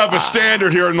 come on. We have a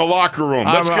standard here in the locker room.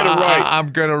 Let's get it right.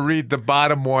 I'm going to read the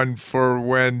bottom one for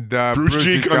when Bruce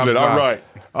G comes in. All right.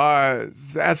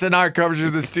 SNR coverage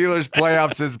of the Steelers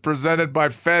playoffs is presented by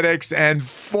FedEx and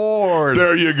Ford.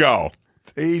 There you go.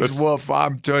 He's Wolf.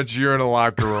 I'm Touch. You're in the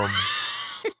locker room.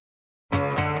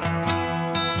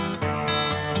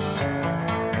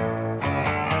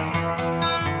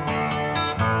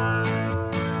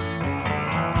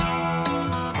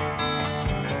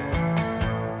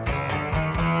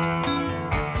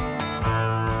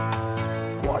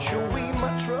 Wash away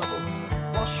my troubles,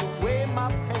 wash away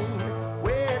my pain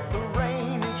with the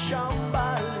rain and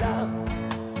Shambhala.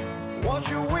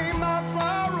 Wash away my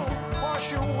sorrow,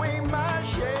 wash away my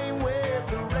shame with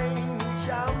the rain and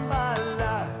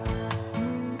Shambhala.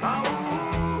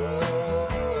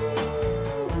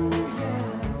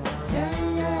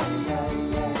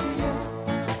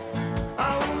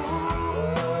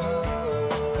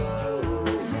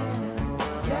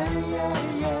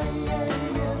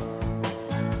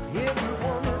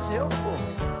 Everyone is helpful,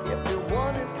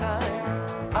 everyone is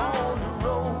kind on the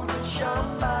road to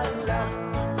Shambhala.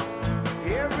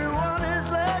 Everyone is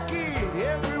lucky,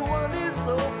 everyone is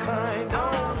so kind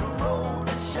on the road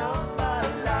to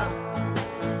Shambhala.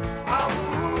 How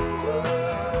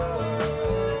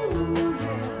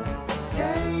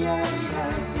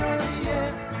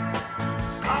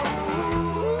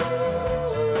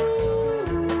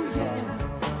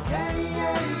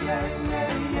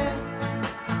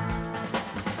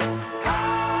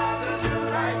does your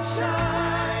light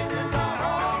shine in the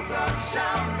halls of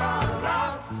Shambhala?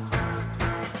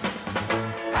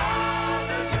 How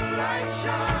does your light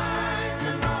shine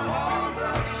in the halls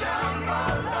of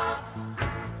Shambhala?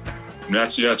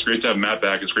 It's great to have Matt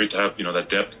back. It's great to have that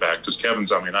depth back because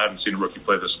Kevin's. I haven't seen a rookie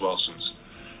play this well since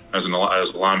as a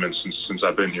lineman since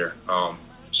I've been here.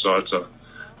 So it's a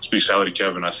speaks highly to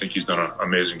Kevin. I think he's done an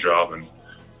amazing job, and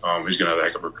he's going to have a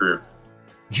heck of a career.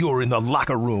 You're in the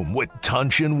locker room with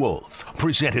Tunch and Wolf,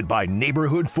 presented by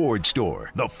Neighborhood Ford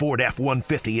Store. The Ford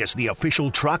F-150 is the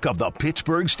official truck of the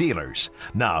Pittsburgh Steelers.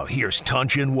 Now, here's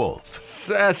Tunch and Wolf.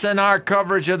 SNR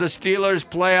coverage of the Steelers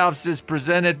playoffs is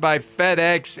presented by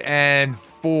FedEx and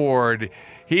Ford.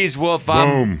 He's Wolf.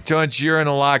 I'm Tunch. You're in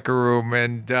the locker room,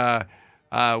 and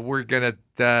we're going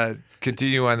to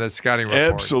continue on the scouting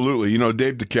report. Absolutely.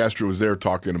 Dave DeCastro was there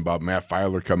talking about Matt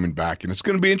Filer coming back, and it's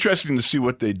going to be interesting to see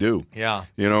what they do. Yeah.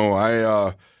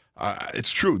 It's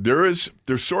true. There's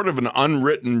sort of an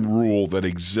unwritten rule that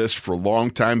exists for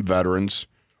longtime veterans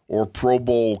or Pro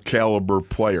Bowl caliber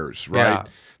players, right? Yeah.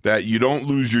 That you don't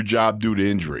lose your job due to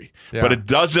injury. Yeah. But it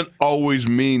doesn't always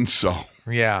mean so.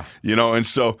 Yeah. And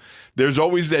so there's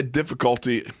always that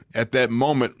difficulty at that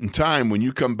moment in time when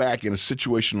you come back in a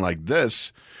situation like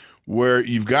this where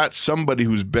you've got somebody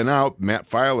who's been out, Matt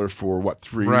Filer, for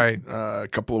three? Right. A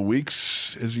couple of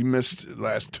weeks. Has he missed the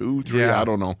last 2, 3? Yeah. I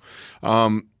don't know.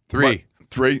 3.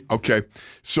 3? Okay.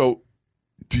 So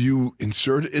do you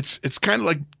insert it? It's kind of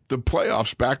like the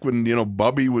playoffs back when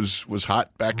Bubby was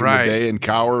hot back in Right. the day, and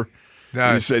Cowher.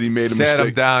 No, he said he made a sat mistake.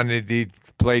 him down and he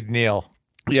played Neil.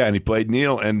 Yeah, and he played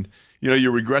Neil, and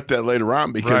you regret that later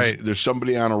on because Right. there's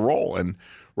somebody on a roll. And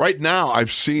right now,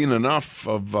 I've seen enough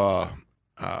of a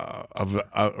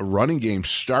running game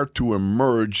start to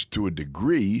emerge to a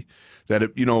degree that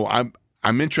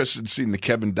I'm interested in seeing the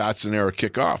Kevin Dotson era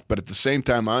kick off. But at the same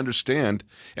time, I understand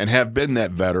and have been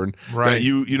that veteran Right.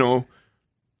 that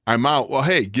I'm out. Well,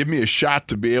 hey, give me a shot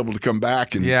to be able to come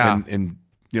back and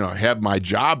have my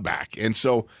job back. And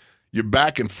so you're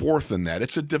back and forth in that.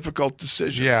 It's a difficult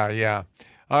decision. Yeah.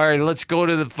 All right, let's go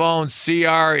to the phone.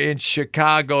 CR in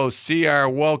Chicago. CR,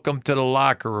 welcome to the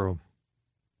locker room.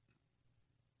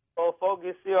 Oh, folks,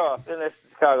 it's CR in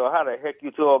Chicago. How the heck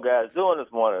you two old guys doing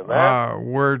this morning, man?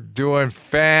 We're doing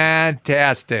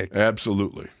fantastic.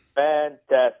 Absolutely.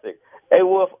 Fantastic. Hey,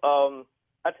 Wolf,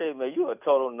 I tell you, man, you a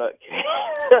total nut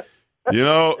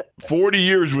kid. 40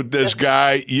 years with this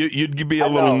guy, you'd be a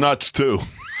little nuts too.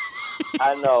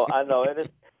 I know. And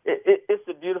it's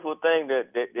a beautiful thing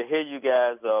to hear you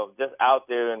guys just out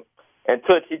there. And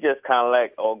Toots, he just kind of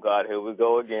like, oh, God, here we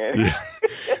go again.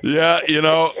 Yeah,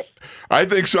 I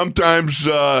think sometimes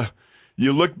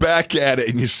you look back at it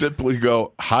and you simply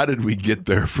go, how did we get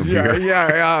there from here?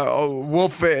 Yeah.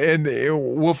 Wolf in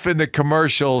the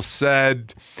commercial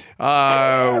said,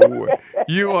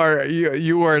 you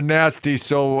are nasty,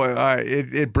 so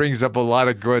it brings up a lot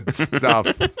of good stuff.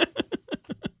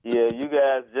 Yeah, you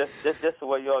guys, just the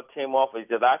way your team off is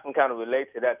just, I can kind of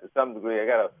relate to that to some degree. I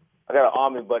got an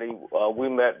Army buddy. We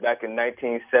met back in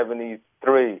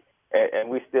 1973, and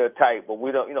we still tight, but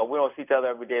we don't see each other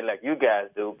every day like you guys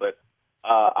do. But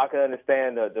I can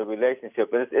understand the relationship.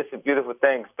 It's a beautiful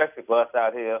thing, especially for us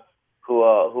out here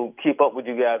who keep up with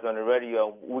you guys on the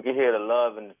radio. We can hear the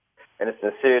love and the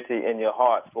sincerity in your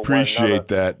hearts for Appreciate one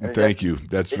another. that, and thank you.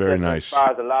 That's very nice. It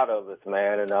inspires a lot of us,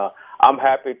 man, and I'm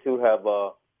happy to have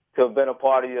been a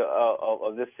part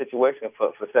of this situation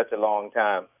for such a long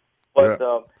time. But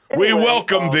we anyway,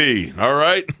 welcome thee, all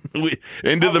right?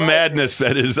 Into the madness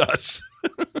that is us.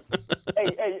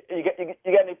 Hey, you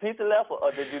got any pizza left,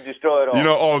 or did you destroy it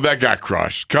all? That got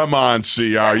crushed. Come on,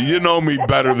 CR. You know me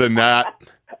better than that.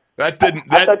 I thought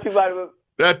you might have.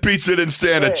 That pizza didn't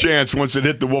stand a chance once it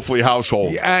hit the Wolfley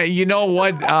household. You know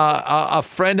what? A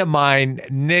friend of mine,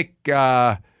 Nick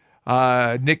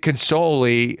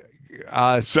Consoli,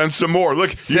 send some more.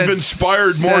 Look, you've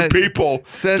inspired more people.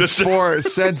 Send four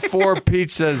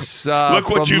pizzas. Look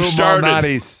what from you've Lou started.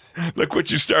 Malnati's. Look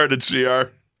what you started, CR.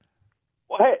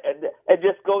 Well, hey, it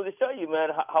just goes to show you, man,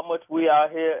 how much we out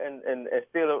here and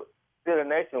still a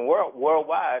nation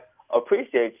worldwide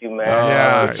appreciate you, man.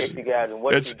 Yeah. Appreciate you guys and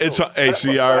what It's you do.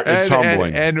 ACR. It's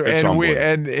humbling. It's humbling.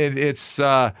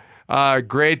 It's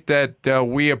great that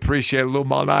we appreciate Lou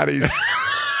Malnati's.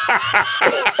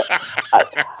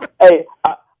 Hey,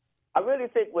 I really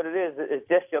think what it is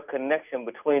just your connection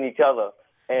between each other,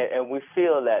 and we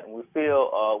feel that, and we feel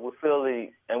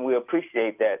and we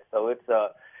appreciate that. So it's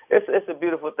a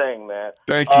beautiful thing, man.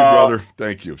 Thank you, brother.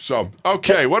 Thank you. So,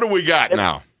 okay, what do we got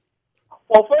now?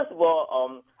 Well, first of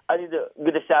all, I need to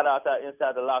give a shout out to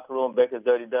Inside the Locker Room, Baker's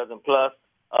Dirty Dozen Plus.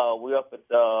 We're up at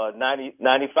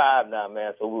 95 now,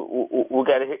 man. So we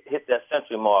got to hit that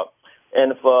century mark.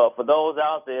 And for those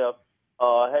out there,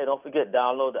 hey, don't forget,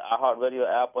 download the iHeartRadio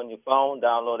app on your phone.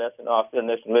 Download SNR Field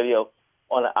Nation Radio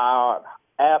on the iHeart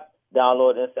app.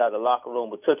 Download Inside the Locker Room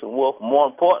with Toots and Wolf. More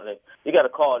importantly, you got to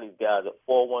call these guys at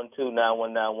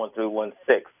 412-919-1316.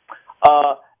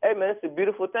 Hey, man, it's a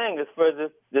beautiful thing as far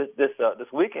as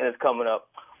this weekend is coming up.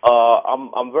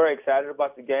 I'm very excited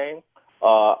about the game.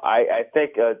 I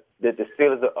think that the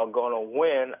Steelers are going to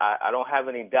win. I don't have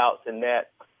any doubts in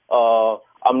that.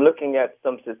 I'm looking at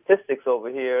some statistics over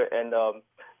here, and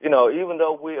even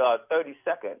though we are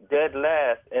 32nd, dead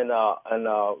last in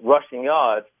rushing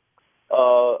yards,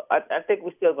 I think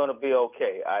we're still going to be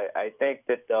okay. I think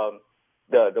that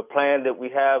the plan that we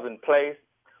have in place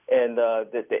and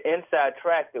the inside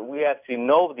track that we actually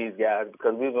know these guys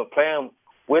because we've been playing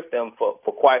with them for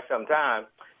quite some time.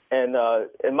 And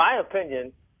in my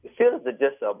opinion, the Steelers are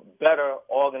just a better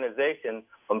organization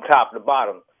from top to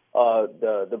bottom.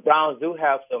 The Browns do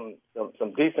have some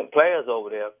decent players over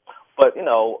there, but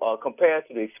compared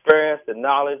to the experience, the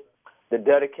knowledge, the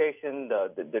dedication,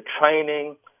 the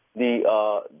training, the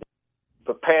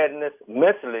preparedness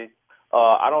mentally,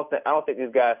 I don't think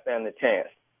these guys stand a chance.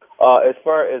 As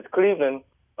far as Cleveland,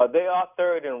 they are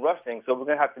third in rushing, so we're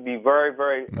gonna have to be very,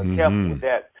 very careful with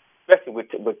that, especially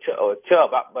with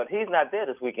Chubb. But he's not there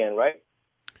this weekend, right?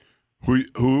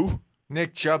 Who?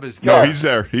 Nick Chubb is No, there. he's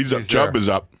there. He's up. Chubb there. is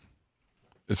up.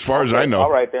 as far as I know.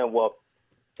 All right then. Well,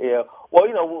 yeah. Well,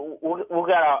 you know, we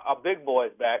got our big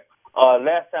boys back.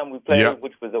 Last time we played,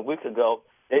 which was a week ago,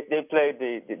 they played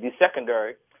the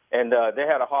secondary, and they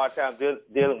had a hard time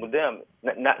dealing with them.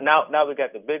 Now we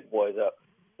got the big boys up.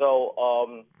 So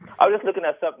I was just looking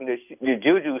at something that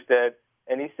Juju said,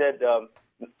 and he said,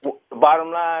 the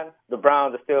bottom line, the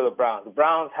Browns are still the Browns. The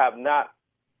Browns have not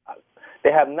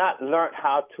learned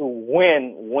how to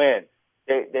win.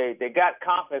 They got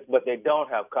confidence, but they don't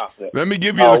have confidence. Let me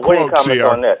give you the quote,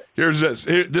 CR. Here's this.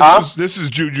 This is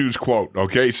Juju's quote,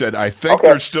 okay? He said, I think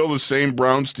they're still the same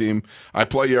Browns team I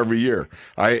play every year.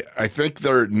 I think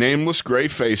they're nameless gray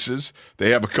faces. They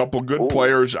have a couple good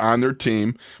players on their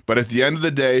team, but at the end of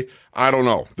the day, I don't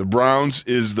know. The Browns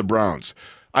is the Browns.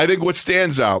 I think what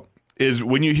stands out is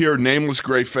when you hear nameless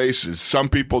gray faces, some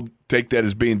people take that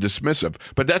as being dismissive,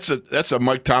 but that's a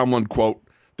Mike Tomlin quote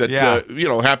that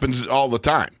happens all the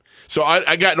time. So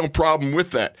I got no problem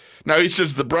with that. Now he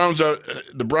says the Browns are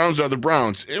the Browns.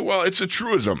 Well, it's a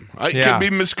truism. It can be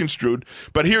misconstrued.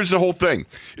 But here's the whole thing.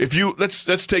 If you let's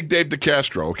take Dave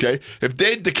DeCastro, okay? If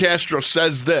Dave DeCastro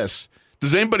says this,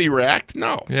 does anybody react?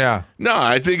 No. Yeah. No,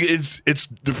 I think it's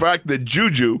the fact that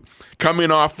Juju,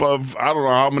 coming off of I don't know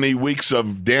how many weeks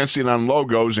of dancing on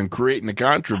logos and creating a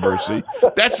controversy,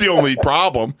 that's the only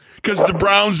problem. Because the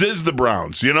Browns is the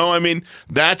Browns. You know, I mean,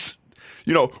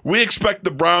 we expect the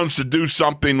Browns to do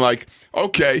something like,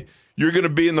 okay, you're going to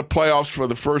be in the playoffs for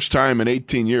the first time in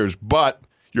 18 years, but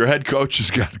your head coach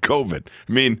has got COVID.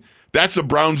 I mean, that's a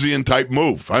Brownsian type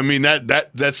move. I mean,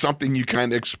 that's something you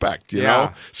kind of expect, you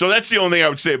know? So that's the only thing I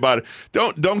would say about it.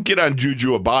 Don't get on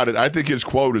Juju about it. I think his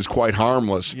quote is quite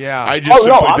harmless. Yeah. I just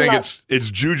simply think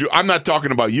it's Juju. I'm not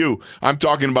talking about you. I'm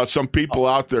talking about some people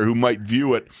out there who might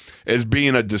view it as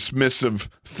being a dismissive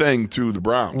thing to the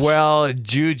Browns. Well,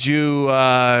 Juju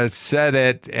said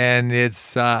it, and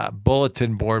it's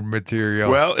bulletin board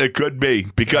material. Well, it could be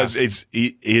because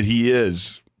he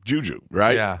is Juju,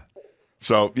 right? Yeah.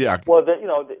 So yeah. Well,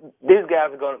 these guys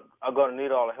are going to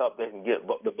need all the help they can get.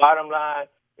 But the bottom line,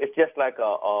 it's just like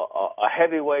a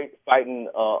heavyweight fighting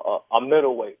a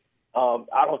middleweight.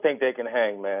 I don't think they can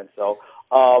hang, man. So,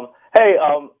 hey,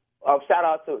 shout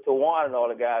out to Juan and all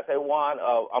the guys. Hey, Juan,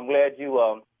 I'm glad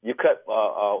you cut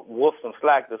Wolf some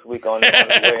slack this week on the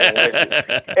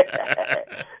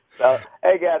way. So,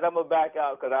 hey, guys, I'm going to back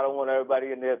out because I don't want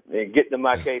everybody in there getting in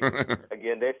my case.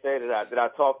 Again, they say that I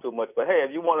talk too much. But, hey,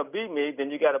 if you want to beat me,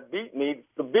 then you got to beat me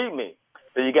to beat me.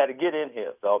 So you got to get in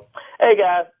here. So, hey,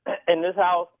 guys, in this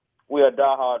house, we are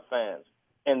diehard fans.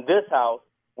 In this house,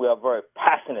 we are very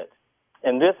passionate.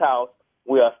 In this house,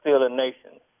 we are still a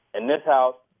nation. In this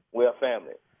house, we are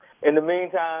family. In the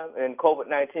meantime, in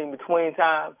COVID-19 between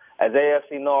time, as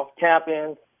AFC North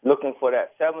champions, looking for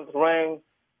that 7th ring,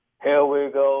 here we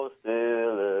go,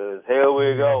 Steelers. Here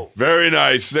we go. Very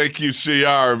nice. Thank you,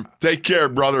 CR. Take care,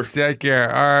 brother. Take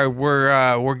care. All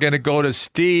right, we're going to go to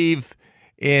Steve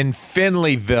in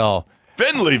Finleyville.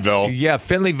 Finleyville? Yeah,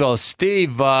 Finleyville.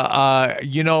 Steve, I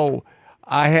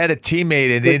had a teammate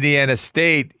in Indiana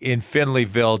State in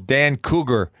Finleyville, Dan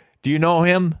Cougar. Do you know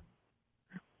him?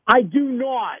 I do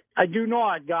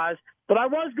not, guys. But I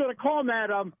was going to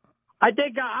comment. I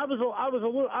think I was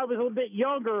a little bit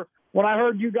younger when I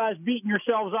heard you guys beating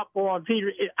yourselves up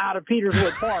out of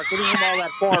Peterswood Park. It isn't all that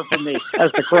far from me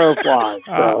as the crow flies.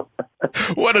 So.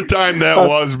 What a time that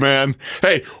was, man.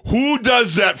 Hey, who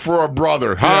does that for a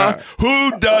brother, huh? Yeah.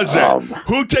 Who does that?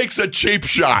 Who takes a cheap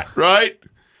shot, right?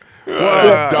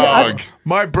 Dog.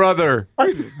 My brother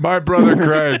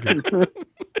Craig.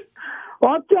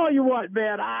 Well, I'll tell you what,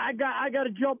 man. I got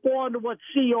to jump on to what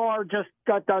CR just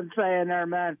got done saying there,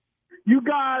 man. You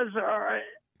guys are.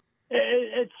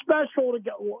 It's special to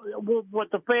get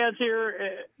what the fans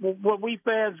here, what we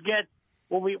fans get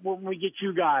when we get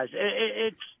you guys.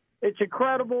 It's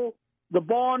incredible. The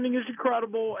bonding is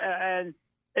incredible, and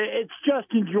it's just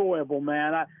enjoyable,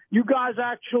 man. You guys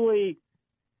actually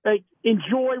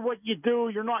enjoy what you do.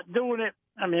 You're not doing it.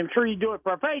 I mean, I'm sure you do it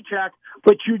for a paycheck,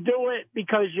 but you do it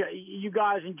because you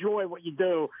guys enjoy what you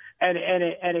do, and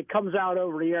it comes out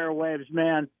over the airwaves,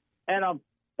 man. And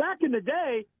back in the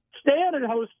day, Stan had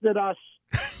hosted us,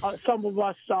 some of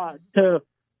us, to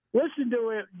listen to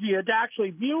it, to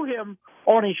actually view him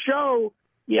on his show,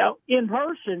 in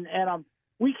person. And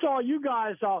we saw you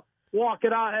guys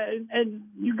walking out, and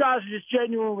you guys are just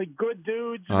genuinely good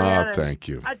dudes, man. Oh, thank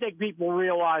you. I think people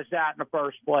realize that in the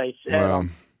first place. Well,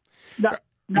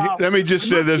 let me just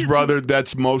say this, brother.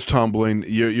 That's most humbling.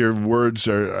 Your words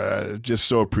are just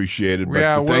so appreciated.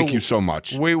 But thank you so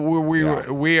much.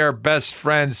 We are best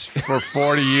friends for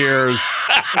 40 years.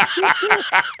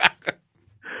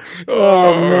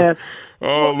 Oh man!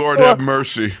 Oh, Lord, have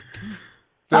mercy.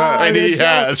 And he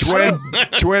has.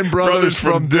 Twin brothers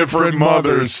from different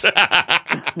mothers.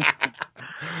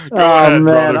 Go ahead,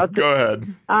 man, brother. Go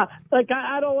ahead. I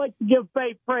don't like to give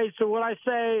fake praise, so what I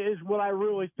say is what I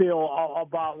really feel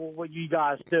about what you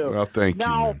guys do. Well, thank you.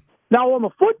 Man. Now on the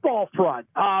football front,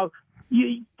 Wolf,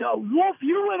 you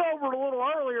went over a little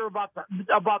earlier about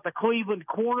the Cleveland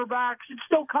cornerbacks. It's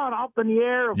still kind of up in the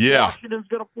air if Washington's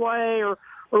going to play or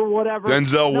whatever.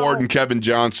 Denzel Ward and Kevin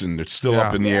Johnson. It's still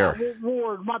up in the air.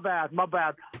 Ward, my bad.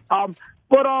 What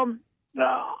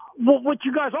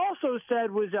you guys also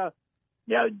said was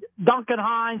Duncan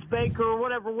Hines, Baker, or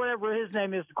whatever his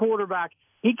name is, the quarterback.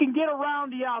 He can get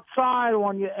around the outside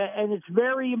on you, and it's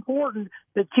very important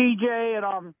that TJ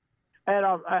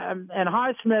and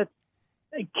Highsmith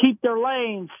keep their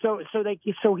lanes so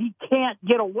he can't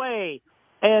get away.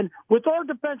 And with our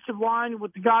defensive line,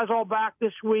 with the guys all back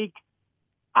this week,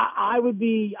 I would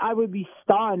be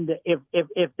stunned if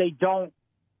they don't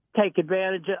take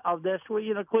advantage of this. Well,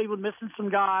 Cleveland missing some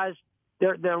guys,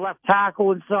 their left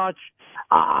tackle and such.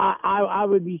 I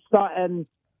would be stunned, and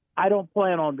I don't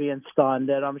plan on being stunned,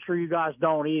 and I'm sure you guys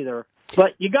don't either.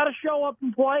 But you got to show up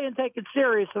and play and take it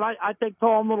serious, and I think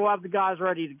Tomlin will have the guys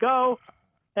ready to go.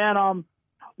 And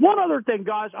one other thing,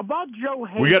 guys, about Joe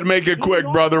Hayden. We got to make it quick,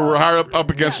 brother. We're up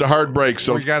against a hard break,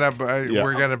 so we're gonna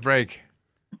break.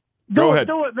 Go ahead.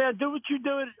 Do it, man. Do what you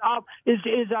do. Is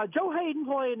Joe Hayden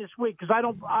playing this week?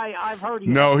 Because I've heard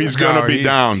he's he's going to be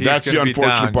down. That's the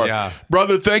unfortunate part. Yeah.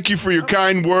 Brother, thank you for your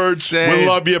kind words. We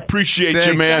love you. Appreciate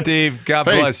you, man. Steve. God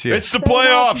bless you. It's the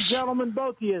playoffs. Gentlemen,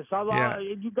 both of you.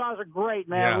 You guys are great,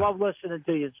 man. I love listening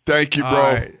to you. Thank you, bro.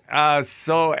 All right.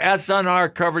 So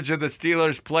SNR coverage of the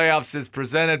Steelers playoffs is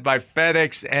presented by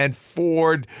FedEx and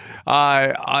Ford.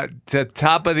 To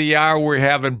top of the hour, we're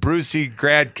having Brucey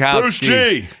Gradkowski. Bruce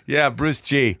G. Yeah, Bruce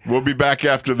G. We'll be back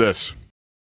after this.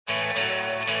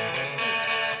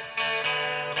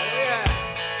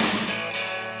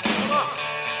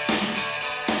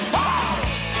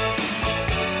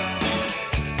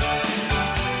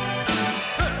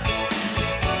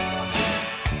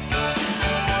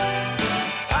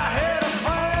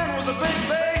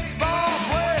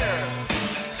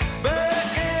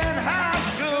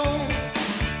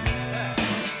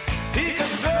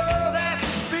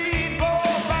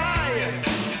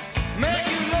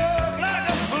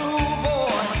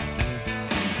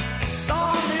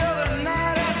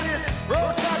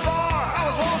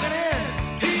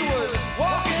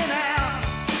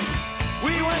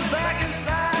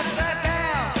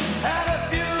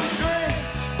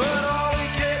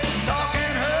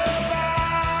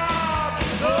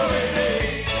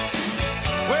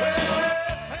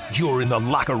 You're in the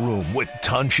locker room with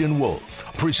Tunch and Wolf,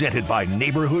 presented by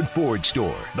Neighborhood Ford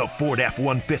Store. The Ford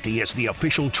F-150 is the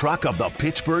official truck of the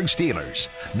Pittsburgh Steelers.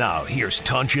 Now, here's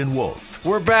Tunch and Wolf.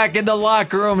 We're back in the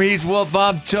locker room. He's Wolf,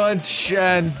 I'm Tunch,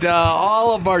 and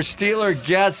all of our Steeler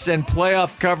guests and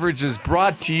playoff coverage is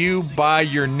brought to you by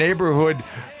your Neighborhood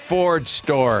Ford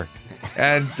Store.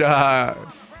 And,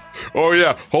 oh,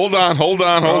 yeah. Hold on.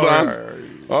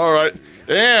 All right.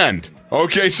 And...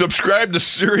 okay, subscribe to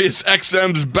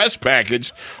SiriusXM's Best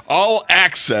Package, All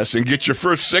Access, and get your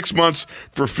first 6 months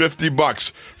for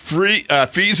 $50. Free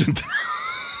fees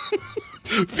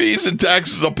and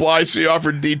taxes apply. See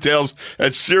offer details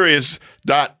at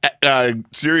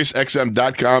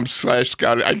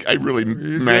SiriusXM.com/Scott. I really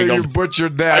mangled. You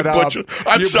butchered that up.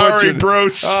 I'm sorry,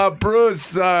 Bruce.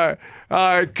 Bruce,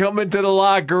 come into the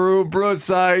locker room. Bruce,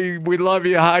 we love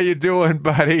you. How you doing,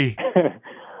 buddy?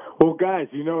 Well, guys,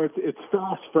 it's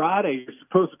Fast Friday. You're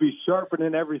supposed to be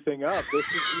sharpening everything up. This is,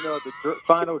 the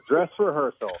final dress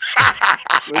rehearsal.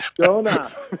 What's going on?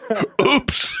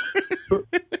 Oops.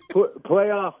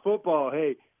 Playoff football.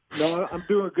 Hey, no, I'm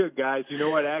doing good, guys. You know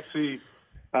what? Actually,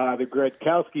 the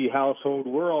Gradkowski household,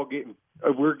 we're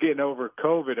getting over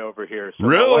COVID over here. So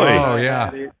really? Oh,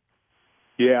 yeah.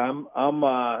 Yeah, I'm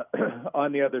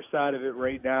on the other side of it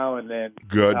right now, and then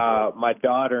good. My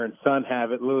daughter and son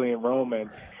have it, Lily and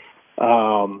Roman.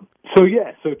 So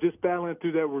just battling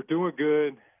through that. We're doing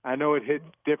good. I know it hits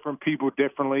different people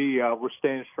differently. We're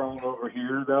staying strong over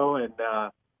here, though, and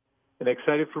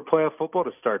excited for playoff football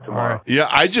to start tomorrow. Right. Yeah,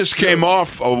 I just came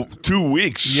off 2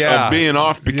 weeks of being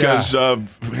off because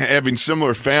of having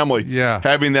similar family. Yeah.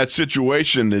 Having that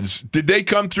situation. Did they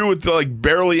come through with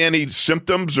barely any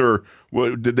symptoms, or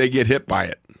did they get hit by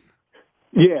it?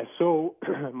 Yeah, so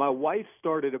my wife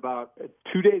started about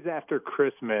 2 days after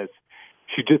Christmas.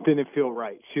 she just didn't feel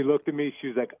right. She looked at me. She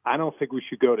was like, I don't think we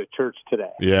should go to church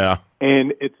today. Yeah.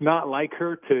 And it's not like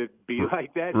her to be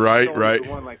like that. Right, She's always right. the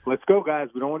one like, let's go, guys.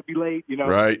 We don't want to be late, you know.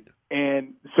 Right.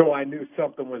 And so I knew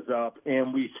something was up,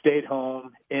 and we stayed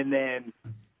home. And then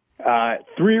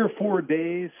 3 or 4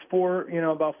 days,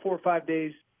 about 4 or 5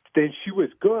 days, then she was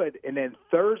good. And then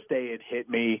Thursday it hit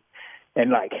me,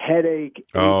 and like headache,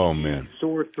 Oh, man.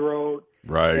 sore throat,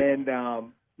 Right. and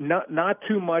not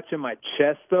too much in my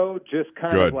chest though, just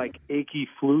kind Good. of like achy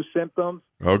flu symptoms.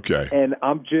 Okay. And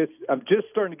I'm just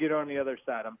starting to get on the other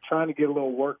side. I'm trying to get a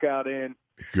little workout in,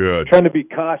 Good. trying to be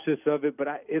cautious of it, but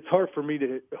it's hard for me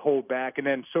to hold back. And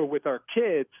then so with our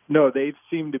kids, no, they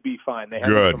seem to be fine. They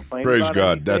haven't Good. complained Praise about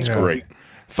God. anything. That's great.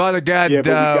 Father God, Yeah, but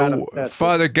we got 'em tested.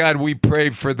 Father God, we pray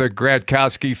for the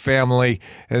Gradkowski family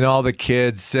and all the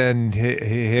kids and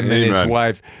him and his Amen.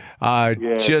 wife.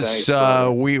 thanks,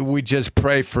 brother. We just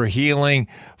pray for healing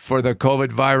for the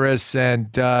COVID virus, and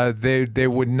they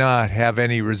would not have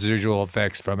any residual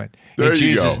effects from it. There In you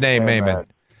Jesus' go. name, Amen. amen.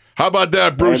 How about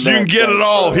that, Bruce? Amen. You can get it Thanks,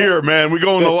 all brother. here, man. We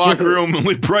go in the locker room and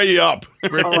we pray you up.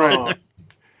 Oh,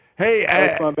 Hey,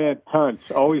 that's my man, Tunch.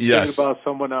 Always Yes. thinking about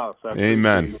someone else. I appreciate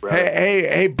Amen. you, brother.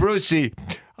 hey, Brucey.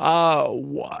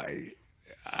 One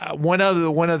of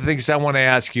the things I want to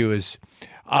ask you is,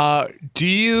 do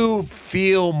you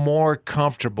feel more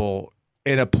comfortable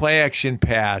in a play action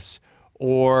pass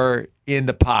or in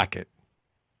the pocket?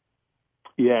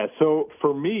 Yeah, so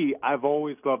for me, I've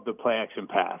always loved the play action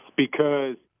pass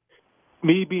because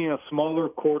me being a smaller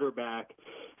quarterback,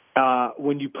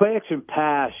 when you play action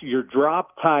pass, your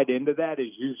drop tied into that is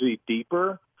usually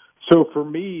deeper. So for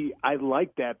me, I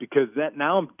like that because that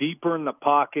now I'm deeper in the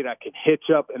pocket. I can hitch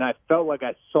up, and I felt like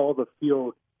I saw the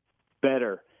field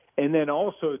better. And then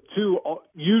also, too,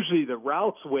 usually the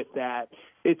routes with that,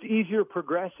 it's easier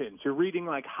progressions. You're reading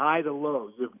like high to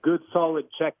lows. You have good, solid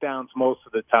checkdowns most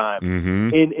of the time. Mm-hmm.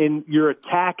 And you're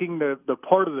attacking the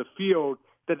part of the field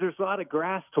that there's a lot of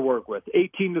grass to work with,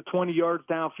 18 to 20 yards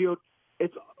downfield.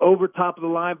 It's over top of the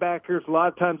linebackers, a lot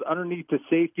of times underneath the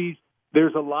safeties.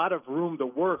 There's a lot of room to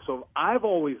work. So I've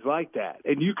always liked that.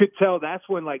 And you could tell that's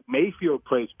when, like, Mayfield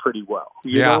plays pretty well.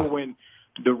 You know, when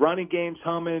the running game's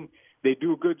humming, they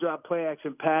do a good job play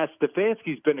action pass.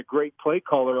 Stefanski's been a great play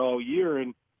caller all year,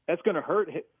 and that's going to hurt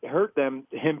him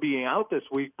being out this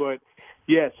week. But,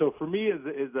 yeah, so for me as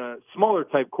a smaller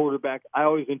type quarterback, I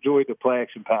always enjoyed the play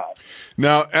action pass.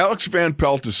 Now, Alex Van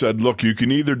Pelt has said, look, you can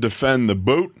either defend the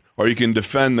boot or you can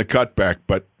defend the cutback,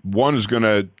 but one is going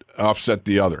to offset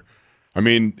the other. I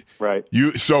mean, right.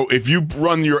 So if you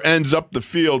run your ends up the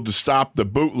field to stop the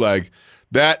bootleg,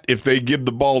 that if they give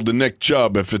the ball to Nick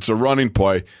Chubb, if it's a running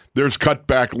play, there's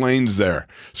cutback lanes there.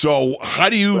 So how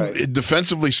do you,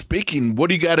 defensively speaking, what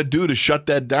do you got to do to shut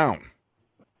that down?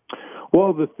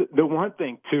 Well, the one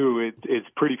thing, too, is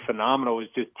pretty phenomenal is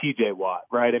just T.J. Watt,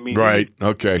 right? I mean,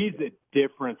 Okay. He's a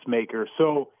difference maker.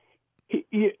 So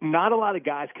not a lot of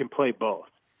guys can play both.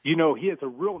 You know, he has a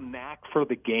real knack for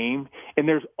the game, and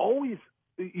there's always,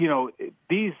 you know,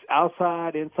 these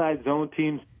outside, inside zone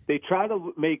teams, they try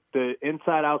to make the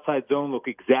inside-outside zone look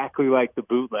exactly like the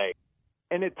bootleg.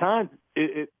 And at times,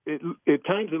 it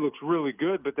looks really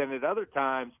good, but then at other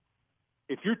times,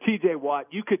 if you're T.J. Watt,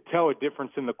 you could tell a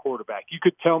difference in the quarterback. You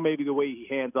could tell maybe the way he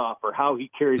hands off or how he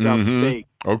carries out the fake.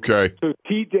 Okay. So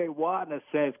T.J. Watt, in a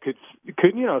sense, could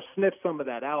sniff some of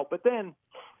that out. But then,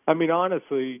 I mean,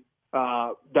 honestly,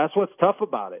 that's what's tough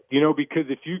about it, you know, because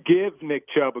if you give Nick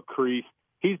Chubb a crease,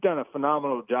 he's done a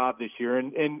phenomenal job this year.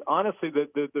 And honestly,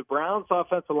 the Browns'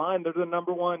 offensive line, they're the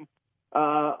number one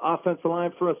offensive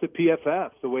line for us at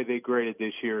PFF, the way they graded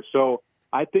this year. So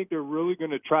I think they're really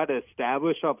going to try to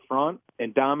establish up front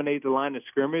and dominate the line of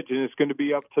scrimmage, and it's going to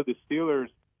be up to the Steelers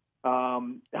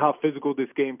how physical this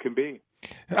game can be.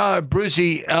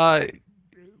 Brucey,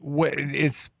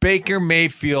 it's Baker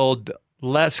Mayfield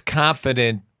less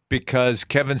confident because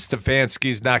Kevin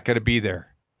Stefanski's not going to be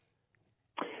there.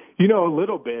 You know, a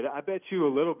little bit. I bet you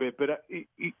a little bit. But,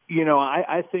 you know,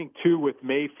 I think, too, with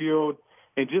Mayfield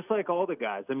and just like all the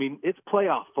guys, I mean, it's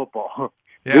playoff football.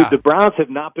 Yeah. The Browns have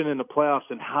not been in the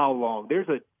playoffs in how long? There's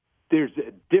a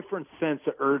different sense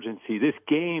of urgency. This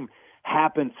game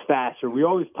happens faster. We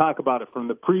always talk about it from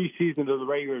the preseason to the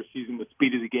regular season, the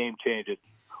speed of the game changes.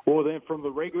 Well, then from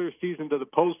the regular season to the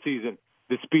postseason,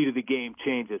 the speed of the game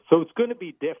changes. So it's going to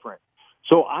be different.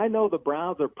 So I know the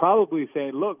Browns are probably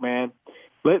saying, look, man,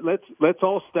 let's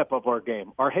all step up our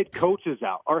game. Our head coach is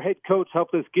out. Our head coach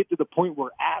helped us get to the point we're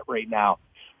at right now.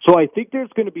 So I think there's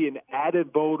going to be an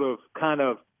added vote of kind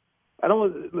of, I don't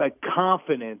want like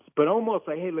confidence, but almost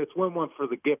like, hey, let's win one for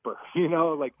the Gipper. You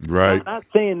know, like Right. I'm not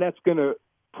saying that's going to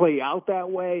play out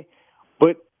that way,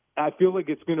 but I feel like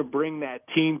it's going to bring that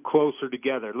team closer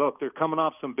together. Look, they're coming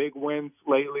off some big wins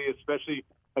lately, especially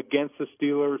against the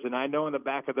Steelers, and I know in the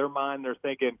back of their mind they're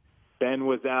thinking Ben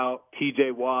was out,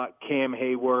 T.J. Watt, Cam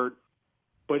Hayward,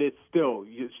 but it's still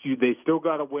they still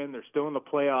got to win. They're still in the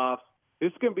playoffs.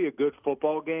 This is going to be a good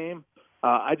football game.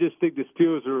 I just think the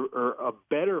Steelers are a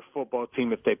better football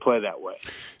team if they play that way.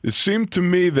 It seemed to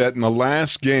me that in the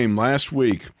last game last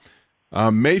week,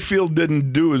 Mayfield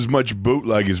didn't do as much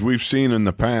bootleg as we've seen in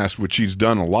the past, which he's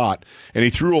done a lot, and he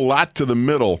threw a lot to the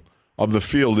middle of the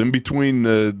field, in between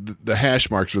the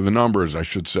hash marks, or the numbers, I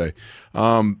should say.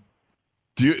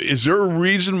 Is there a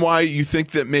reason why you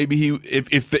think that maybe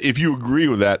if you agree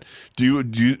with that,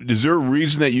 is there a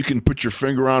reason that you can put your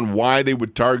finger on why they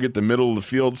would target the middle of the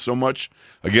field so much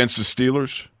against the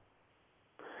Steelers?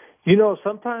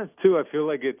 Sometimes too, I feel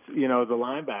like it's the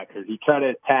linebackers. You try to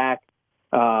attack.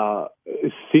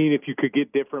 Seeing if you could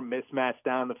get different mismatch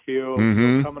down the field,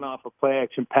 coming off a play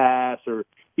action pass or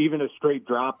even a straight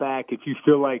drop back. If you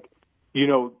feel like,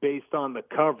 based on the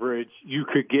coverage, you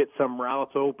could get some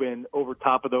routes open over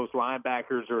top of those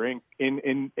linebackers or in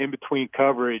between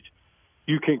coverage,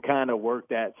 you can kind of work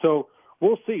that. So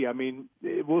we'll see. I mean,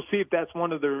 we'll see if that's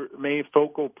one of their main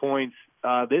focal points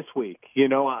this week.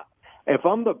 If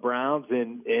I'm the Browns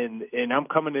and I'm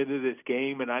coming into this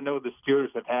game and I know the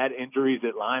Steelers have had injuries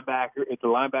at the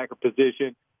linebacker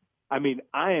position, I mean,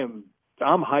 I'm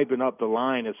hyping up the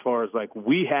line as far as like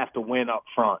we have to win up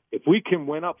front. If we can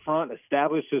win up front,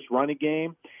 establish this running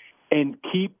game, and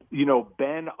keep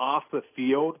Ben off the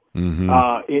field, this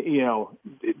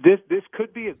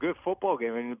could be a good football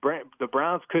game. I mean, the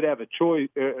Browns could have a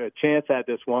chance at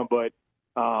this one, but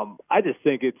I just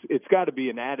think it's got to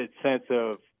be an added sense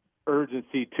of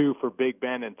urgency too for Big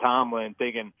Ben and Tomlin,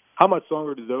 thinking how much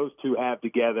longer do those two have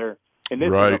together, and this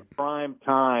is a prime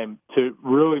time to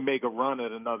really make a run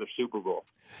at another Super Bowl.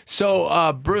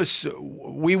 So Bruce,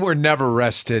 we were never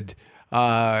rested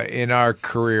in our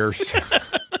careers.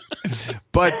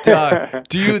 But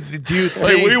do you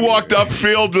think we walked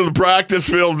upfield to the practice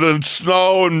field in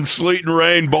snow and sleet and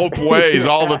rain both ways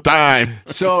all the time?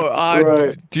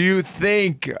 So do you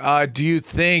think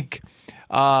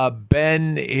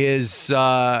Ben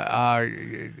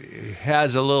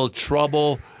has a little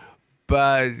trouble,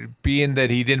 but being that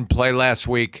he didn't play last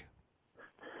week?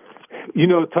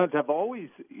 Tons.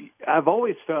 I've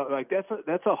always felt like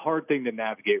that's a hard thing to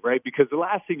navigate, right? Because the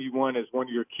last thing you want is one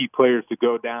of your key players to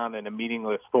go down in a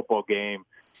meaningless football game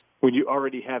when you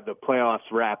already have the playoffs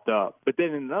wrapped up. But then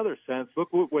in another sense, look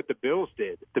what the Bills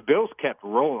did. The Bills kept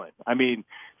rolling. I mean,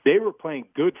 they were playing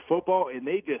good football, and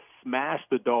they just smashed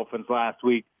the Dolphins last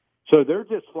week. So they're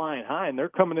just flying high, and they're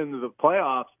coming into the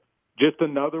playoffs just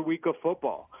another week of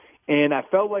football. And I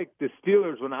felt like the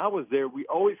Steelers, when I was there, we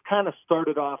always kind of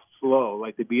started off slow,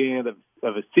 like the beginning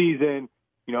of a season,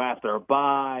 after a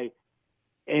bye.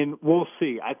 And we'll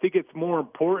see. I think it's more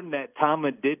important that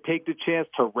Tomlin did take the chance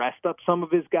to rest up some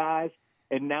of his guys.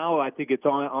 And now I think it's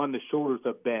on the shoulders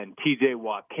of Ben, T.J.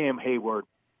 Watt, Cam Hayward,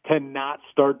 to not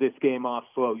start this game off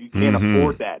slow. You can't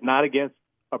afford that. Not against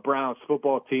a Browns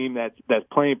football team that's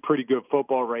playing pretty good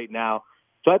football right now.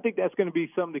 So I think that's going to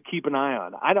be something to keep an eye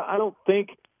on. I don't think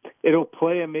it'll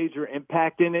play a major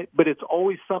impact in it, but it's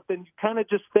always something you kind of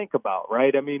just think about,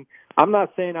 right? I mean, I'm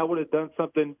not saying I would have done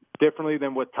something differently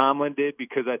than what Tomlin did,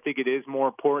 because I think it is more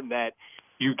important that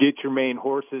you get your main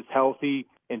horses healthy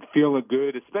and feeling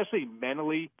good, especially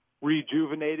mentally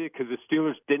rejuvenated, because the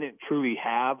Steelers didn't truly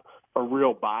have a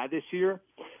real bye this year.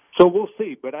 So we'll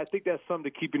see, but I think that's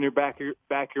something to keep in your back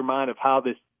of your mind of how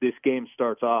this game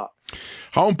starts off.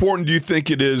 How important do you think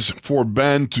it is for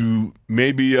Ben to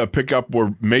maybe pick up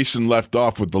where Mason left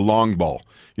off with the long ball?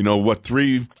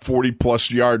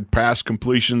 340-plus yard pass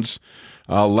completions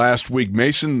last week.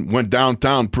 Mason went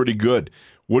downtown pretty good.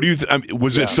 What do you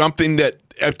was it something that,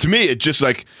 to me, it's just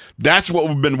like that's what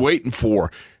we've been waiting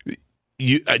for? Do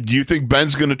you think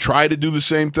Ben's going to try to do the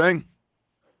same thing?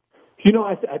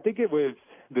 I think it was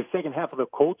the second half of the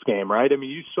Colts game, right? I mean,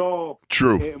 you saw –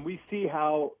 True. And we see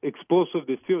how explosive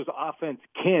the Steelers offense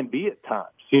can be at times.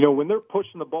 When they're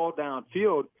pushing the ball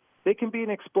downfield, they can be an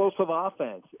explosive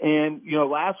offense. And,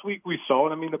 last week we saw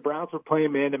it. I mean, the Browns were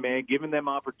playing man-to-man, giving them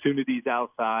opportunities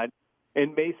outside,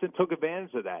 and Mason took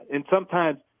advantage of that. And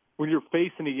sometimes when you're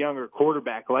facing a younger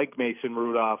quarterback like Mason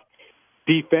Rudolph,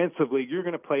 defensively, you're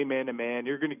going to play man-to-man.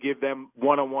 You're going to give them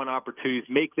one-on-one opportunities,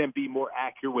 make them be more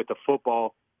accurate with the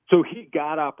football. So he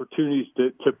got opportunities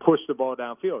to push the ball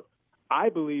downfield. I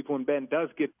believe when Ben does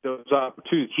get those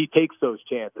opportunities, he takes those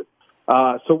chances.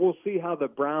 So we'll see how the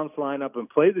Browns line up and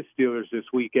play the Steelers this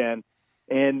weekend.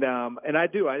 And I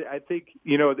do. I think,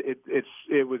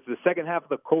 it was the second half of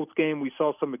the Colts game. We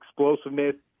saw some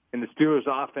explosiveness and the Steelers'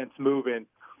 offense moving.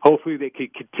 Hopefully they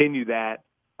could continue that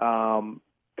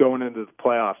going into the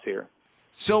playoffs here.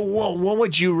 So what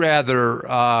would you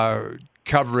rather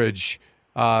coverage-wise?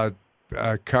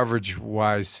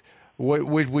 What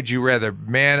would you rather,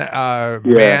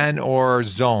 man or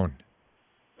zone?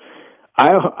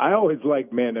 I always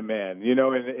like man-to-man,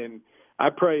 and I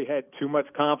probably had too much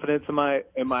confidence in my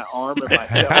arm and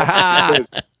myself.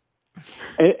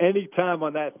 Any time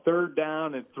on that third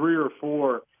down and 3 or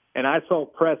 4, and I saw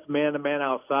press man-to-man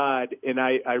outside, and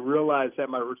I realized that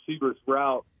my receiver's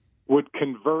route would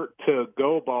convert to a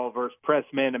go ball versus press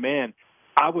man-to-man,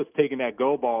 I was taking that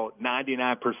go ball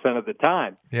 99% of the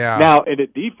time. Yeah. Now, in a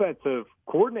defensive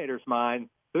coordinator's mind,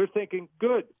 they're thinking,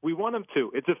 good, we want them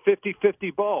to. It's a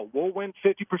 50-50 ball. We'll win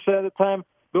 50% of the time.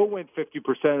 They'll win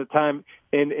 50% of the time.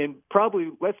 And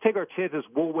probably let's take our chances.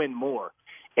 We'll win more.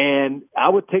 And I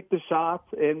would take the shots.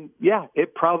 And, yeah,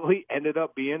 it probably ended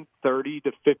up being 30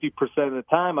 to 50% of the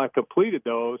time I completed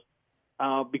those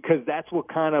because that's what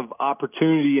kind of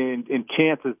opportunity and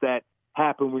chances that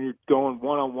happen when you're going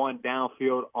one-on-one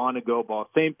downfield on a go ball.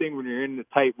 Same thing when you're in the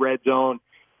tight red zone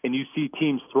and you see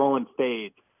teams throwing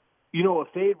fades. A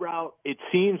fade route, it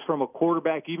seems from a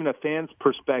quarterback, even a fan's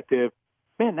perspective,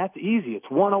 man, that's easy. It's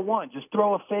one-on-one. Just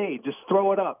throw a fade. Just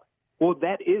throw it up. Well,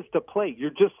 that is the play.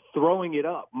 You're just throwing it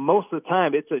up. Most of the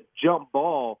time, it's a jump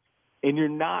ball, and you're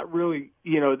not really,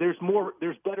 there's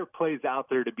better plays out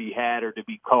there to be had or to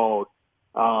be called.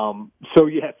 So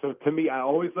to me, I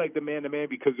always liked the man-to-man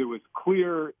because it was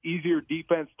clear, easier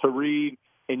defense to read,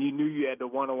 and you knew you had the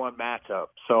one-on-one matchup.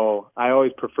 So I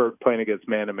always preferred playing against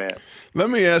man-to-man. Let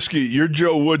me ask you, you're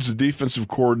Joe Woods, the defensive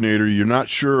coordinator. You're not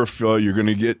sure if you're going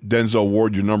to get Denzel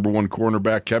Ward, your number one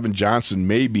cornerback. Kevin Johnson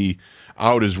may be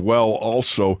out as well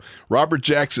also. Robert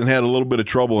Jackson had a little bit of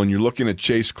trouble, and you're looking at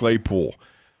Chase Claypool.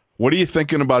 What are you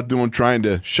thinking about doing trying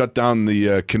to shut down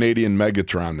the Canadian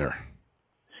Megatron there?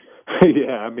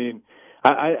 Yeah, I mean,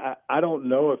 I don't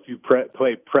know if you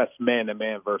play press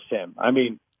man-to-man versus him. I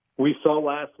mean, we saw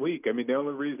last week. I mean, the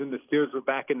only reason the Steelers were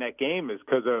back in that game is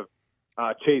because of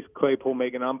Chase Claypool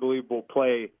making an unbelievable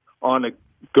play on a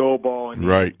go ball in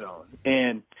the end zone.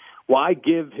 And why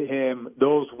give him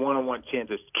those one-on-one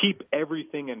chances? Keep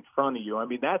everything in front of you. I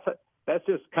mean, that's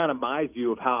just kind of my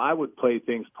view of how I would play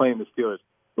things playing the Steelers.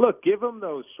 Look, give them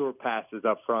those short passes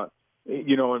up front,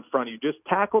 in front of you. Just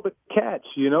tackle the catch,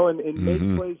 and make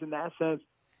plays in that sense.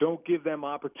 Don't give them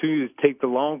opportunities to take the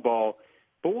long ball.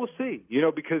 But we'll see,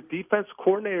 because defense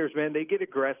coordinators, man, they get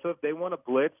aggressive. They want to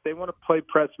blitz. They want to play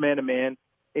press man-to-man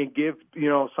and give,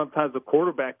 sometimes the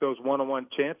quarterback those one-on-one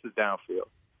chances downfield.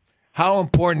 How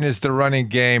important is the running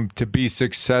game to be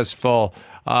successful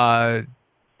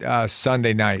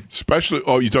Sunday night? Especially,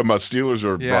 you talking about Steelers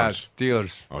or Browns?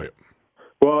 Steelers. Oh, yeah.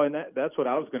 Well, and that's what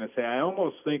I was going to say. I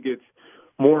almost think it's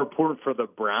more important for the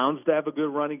Browns to have a good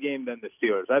running game than the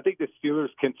Steelers. I think the Steelers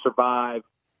can survive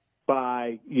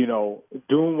by,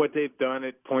 doing what they've done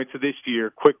at points of this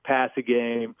year, quick passing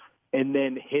game, and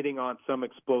then hitting on some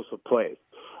explosive plays.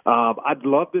 I'd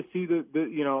love to see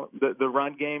the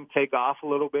run game take off a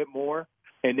little bit more,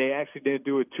 and they actually didn't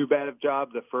do too bad of a job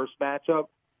the first matchup.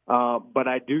 But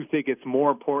I do think it's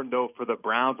more important, though, for the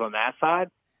Browns on that side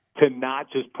to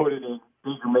not just put it in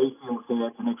Baker Mayfield's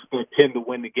hands and expect him to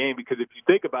win the game. Because if you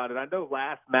think about it, I know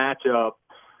last matchup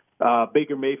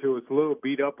Baker Mayfield was a little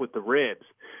beat up with the ribs.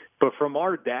 But from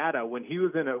our data, when he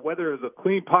was in whether it was a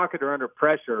clean pocket or under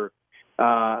pressure,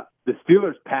 the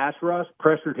Steelers' pass rush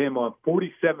pressured him on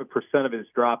 47% of his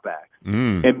dropbacks.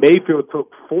 And Mayfield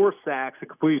took 4 sacks and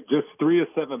completed just 3 of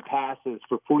 7 passes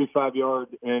for 45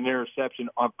 yards and an interception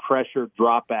on pressured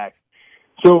dropbacks.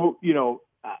 So,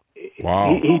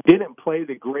 wow. he didn't play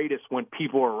the greatest when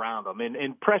people are around him.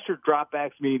 And pressured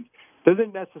dropbacks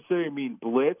doesn't necessarily mean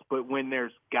blitz, but when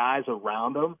there's guys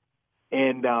around him.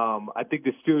 And I think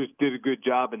the Steelers did a good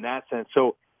job in that sense.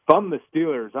 So if I'm the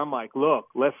Steelers, I'm like, look,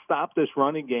 let's stop this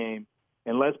running game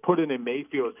and let's put it in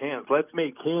Mayfield's hands. Let's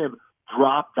make him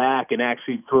drop back and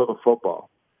actually throw the football.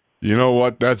 You know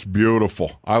what? That's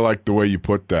beautiful. I like the way you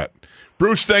put that.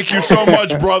 Bruce, thank you so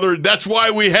much, brother. That's why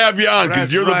we have you on,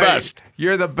 because you're the best.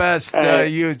 You're the best.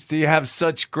 You have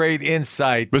such great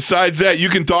insight. Besides that, you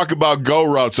can talk about go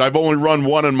routes. I've only run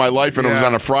one in my life, and it was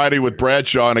on a Friday with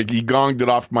Bradshaw, and he gonged it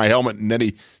off my helmet, and then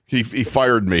he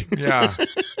fired me. Yeah.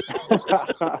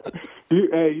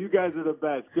 You guys are the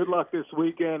best. Good luck this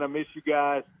weekend. I miss you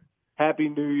guys. Happy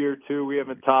New Year, too. We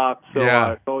haven't talked, so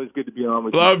it's always good to be on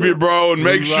with you. Love you, bro, and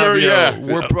make sure,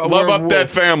 love up that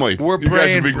family. We're you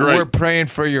guys would be great. We're praying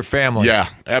for your family. Yeah,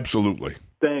 absolutely.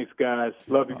 Thanks, guys.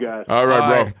 Love you guys. All right,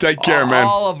 bro. Take care, man.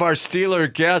 All of our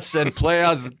Steeler guests and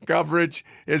playoffs coverage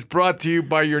is brought to you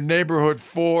by your neighborhood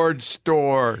Ford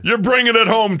store. You're bringing it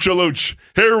home, Chaluch.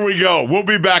 Here we go. We'll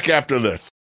be back after this.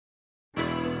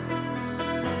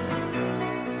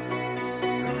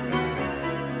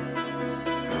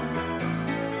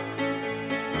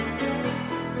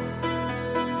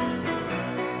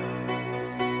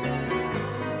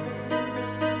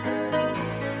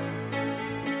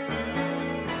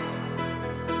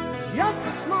 Just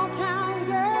a small town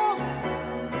girl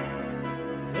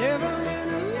living in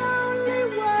a lonely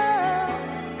world.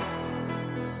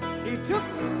 She took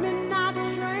the midnight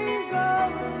train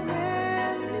going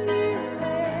anywhere.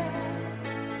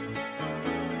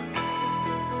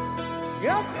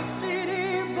 Just a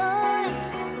city boy,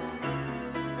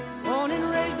 born and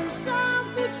raised in South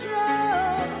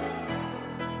Detroit.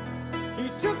 He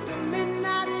took the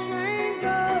midnight train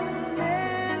going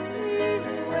anywhere.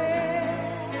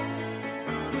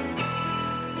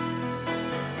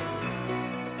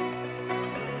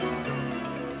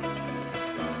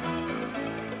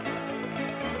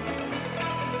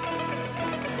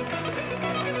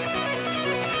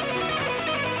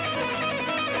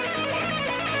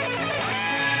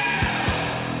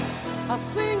 A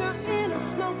singer in a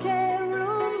smoky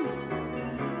room,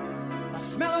 the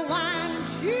smell of wine and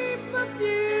cheap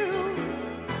perfume.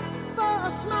 For a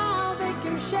smile they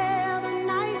can share the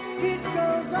night. It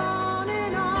goes on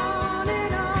and on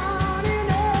and on and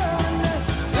on.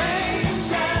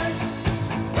 Strangers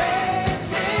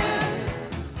waiting.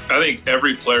 I think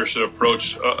every player should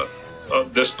approach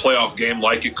this playoff game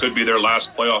like it could be their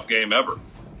last playoff game ever.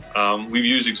 We've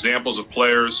used examples of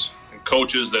players and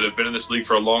coaches that have been in this league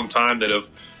for a long time that have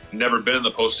never been in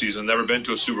the postseason, never been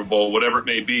to a Super Bowl, whatever it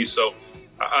may be. So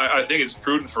I think it's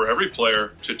prudent for every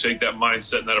player to take that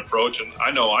mindset and that approach. And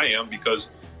I know I am, because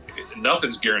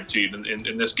nothing's guaranteed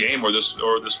in this game or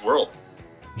this world.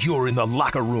 You're in the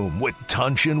locker room with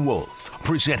Tunch and Wolf,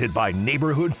 presented by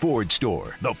Neighborhood Ford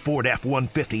Store. The Ford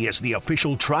F-150 is the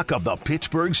official truck of the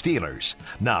Pittsburgh Steelers.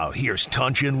 Now, here's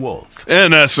Tunch and Wolf.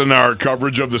 And SNR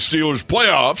coverage of the Steelers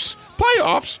playoffs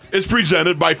is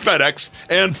presented by FedEx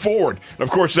and Ford. And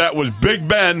of course, that was Big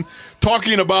Ben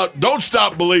talking about Don't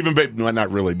Stop Believing, baby. Well,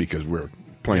 not really, because we're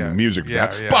playing music.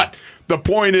 But the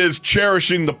point is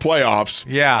cherishing the playoffs.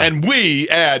 Yeah. And we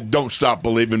add Don't Stop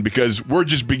Believing because we're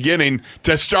just beginning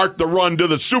to start the run to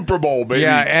the Super Bowl, baby.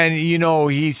 Yeah, and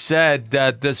he said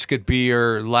that this could be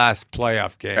your last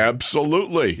playoff game.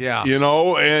 Absolutely. Yeah.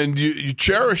 And you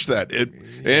cherish that.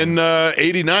 In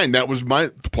 89, that was my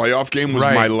playoff game, was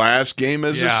my last game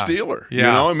as a Steeler.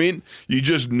 Yeah. You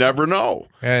just never know.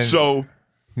 And so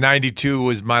 92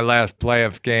 was my last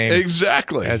playoff game.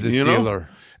 Exactly. As a Steeler.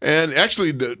 And actually,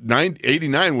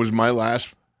 89 was my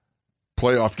last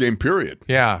playoff game, period.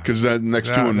 Yeah. Because the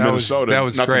next two in Minnesota,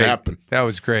 nothing great. happened. That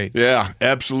was great. Yeah,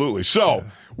 absolutely. So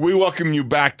we welcome you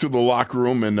back to the locker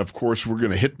room. And, of course, we're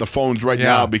going to hit the phones right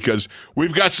now because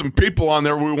we've got some people on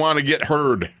there we want to get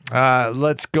heard.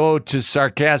 Let's go to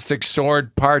Sarcastic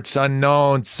Sword, parts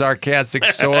unknown. Sarcastic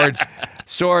Sword.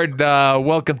 Sword,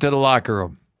 welcome to the locker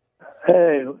room.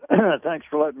 Hey, thanks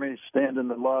for letting me stand in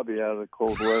the lobby out of the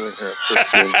cold weather here.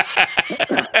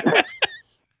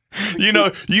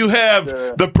 You have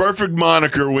the perfect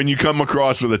moniker when you come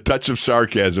across with a touch of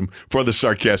sarcasm for the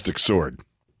Sarcastic Sword.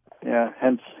 Yeah,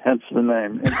 hence the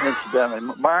name.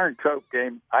 Incidentally, Myron Cope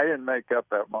game, I didn't make up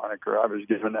that moniker. I was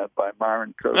given that by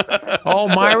Myron Cope. Oh,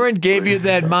 Myron gave you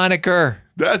that moniker.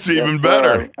 That's even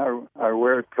better. I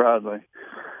wear it proudly.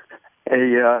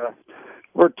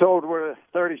 We're told we're the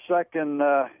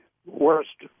 32nd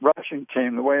worst rushing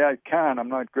team. The way I count, I'm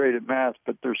not great at math,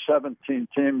 but there's 17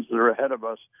 teams that are ahead of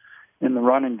us in the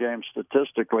running game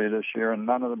statistically this year, and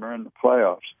none of them are in the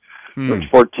playoffs. There's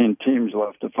 14 teams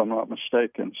left, if I'm not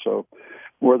mistaken. So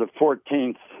we're the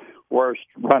 14th worst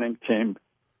running team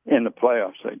in the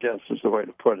playoffs, I guess is the way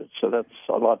to put it. So that's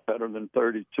a lot better than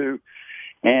 32.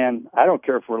 And I don't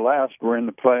care if we're last, we're in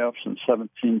the playoffs, and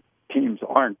 17 teams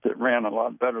aren't that ran a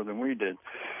lot better than we did.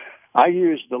 I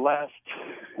used the last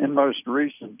and most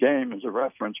recent game as a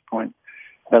reference point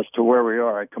as to where we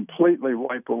are. I completely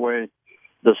wipe away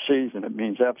the season. It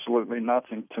means absolutely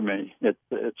nothing to me.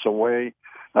 It's a way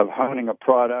of honing a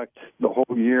product the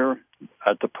whole year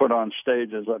to put on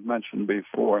stage, as I've mentioned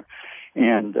before.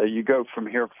 And you go from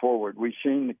here forward. We've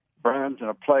seen the Browns in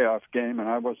a playoff game, and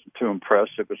I wasn't too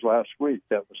impressed. It was last week.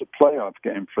 That was a playoff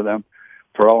game for them,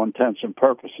 for all intents and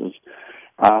purposes.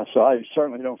 So I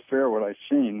certainly don't fear what I've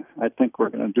seen. I think we're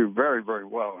going to do very, very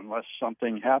well unless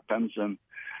something happens and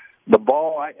the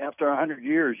ball, after 100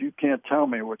 years, you can't tell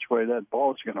me which way that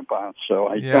ball is going to bounce. So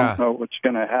I Yeah. don't know what's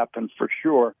going to happen for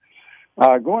sure.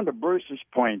 Going to Bruce's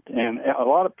point, and a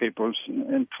lot of people,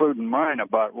 including mine,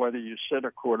 about whether you sit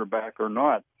a quarterback or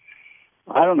not.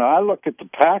 I don't know. I look at the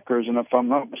Packers, and if I'm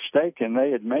not mistaken,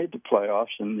 they had made the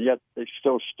playoffs, and yet they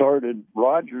still started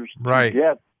Rodgers Right. to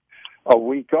get a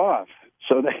week off.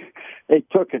 So they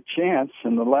took a chance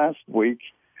in the last week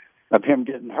of him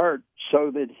getting hurt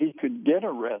so that he could get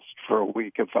a rest for a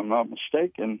week, if I'm not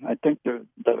mistaken. I think the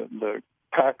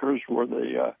Packers were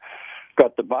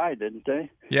got the bye, didn't they?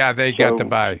 Yeah, they got the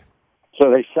bye.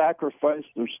 So they sacrificed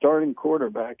their starting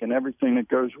quarterback and everything that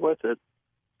goes with it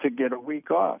to get a week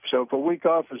off. So if a week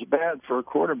off is bad for a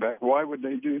quarterback, why would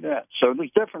they do that? So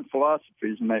there's different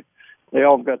philosophies, and they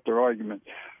all got their argument.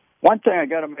 One thing I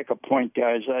got to make a point,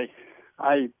 guys.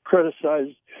 I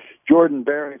criticized Jordan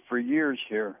Berry for years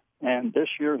here, and this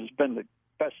year has been the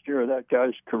best year of that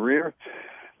guy's career.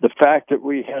 The fact that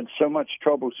we had so much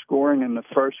trouble scoring in the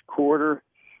first quarter,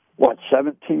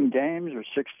 17 games or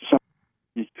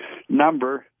 60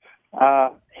 number,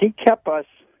 he kept us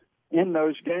in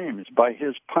those games by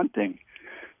his punting.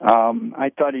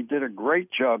 I thought he did a great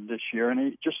job this year,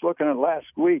 and just looking at last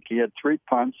week, he had 3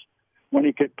 punts. When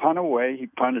he could punt away, he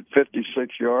punted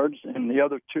 56 yards, and the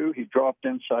other 2, he dropped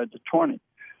inside the 20.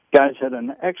 Guys had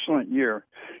an excellent year,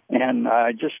 and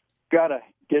I just got to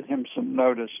get him some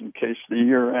notice in case the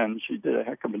year ends. He did a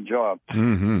heck of a job.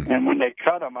 Mm-hmm. And when they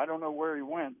cut him, I don't know where he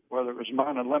went, whether it was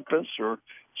Mount Olympus or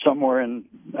somewhere in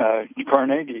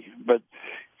Carnegie, but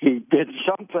he did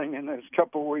something in those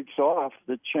couple of weeks off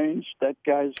that changed that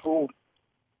guy's whole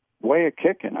way of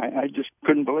kicking. I just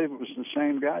couldn't believe it was the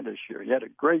same guy this year. He had a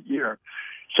great year.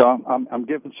 So I'm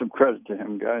giving some credit to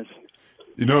him, guys.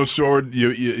 You know, Sword,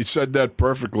 you said that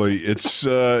perfectly. It's,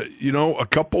 a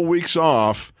couple weeks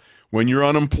off when you're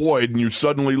unemployed and you're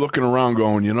suddenly looking around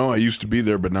going, I used to be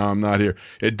there, but now I'm not here.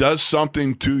 It does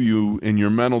something to you in your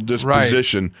mental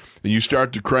disposition, and you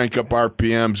start to crank up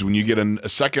RPMs. When you get a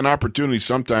second opportunity,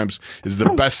 sometimes is the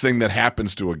best thing that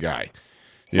happens to a guy.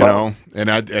 You know,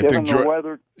 and I think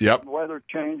the Yep. weather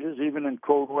changes, even in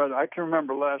cold weather. I can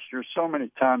remember last year so many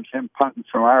times him punting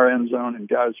from our end zone and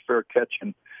guys fair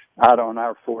catching out on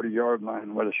our 40-yard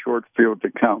line with a short field to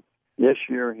count. This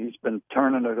year, he's been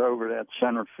turning it over that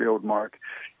center field mark.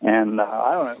 And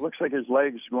I don't know, it looks like his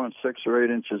leg's going 6 or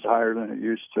 8 inches higher than it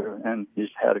used to. And he's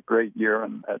had a great year.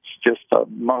 And that's just a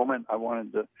moment I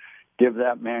wanted to give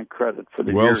that man credit for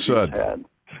the year he's had.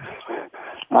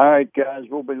 All right, guys,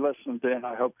 we'll be listening to him,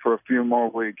 I hope, for a few more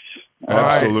weeks.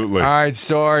 Absolutely. All right,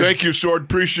 Sword. Thank you, Sword.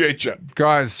 Appreciate you.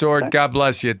 Sword, God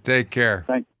bless you. Take care.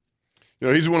 Thank you.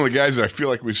 He's one of the guys that I feel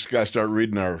like we got to start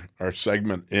reading our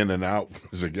segment in and out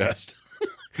as a guest.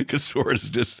 Because Sword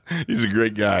is he's a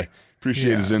great guy.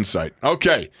 Appreciate his insight.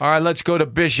 Okay. All right, let's go to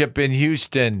Bishop in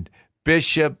Houston.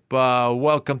 Bishop,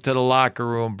 welcome to the locker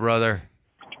room, brother.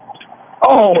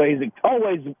 Always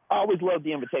love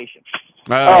the invitation.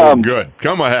 Oh, good.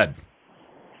 Come ahead.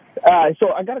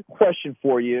 So I got a question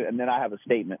for you, and then I have a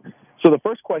statement. So the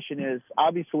first question is,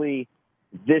 obviously,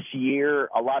 this year,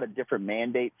 a lot of different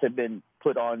mandates have been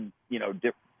put on,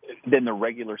 than the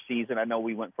regular season. I know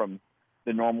we went from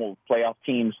the normal playoff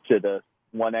teams to the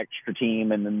one extra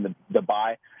team and then the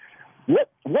bye.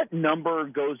 What number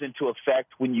goes into effect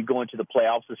when you go into the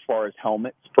playoffs as far as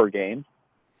helmets per game?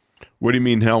 What do you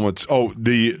mean helmets? Oh,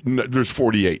 there's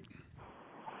 48.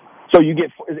 So you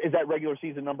get – is that regular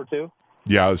season number 2?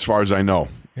 Yeah, as far as I know.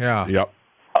 Yeah. Yep.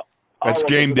 That's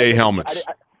game day helmets.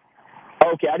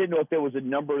 Okay, I didn't know if there was a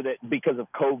number that because of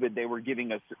COVID they were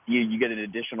giving us you get an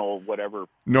additional whatever.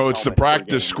 No, it's the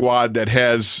practice squad that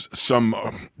has some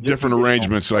different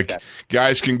arrangements. Like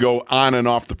guys can go on and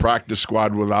off the practice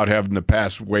squad without having to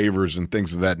pass waivers and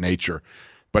things of that nature.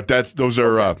 But those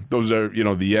are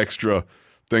the extra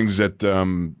things that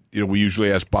we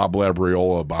usually ask Bob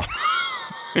Labriola about.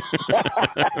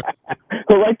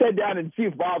 So write that down and see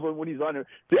if Bob, when he's on it.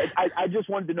 I just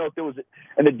wanted to know if there was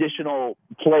an additional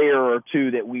player or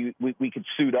two that we could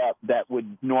suit up that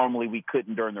would normally we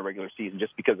couldn't during the regular season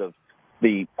just because of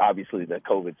obviously the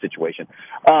COVID situation.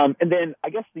 And then I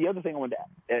guess the other thing I wanted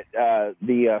to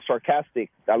the sarcastic.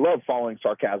 I love following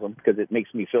sarcasm because it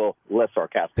makes me feel less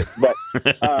sarcastic. But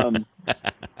on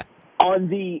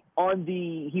the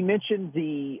he mentioned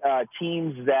the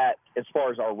teams that as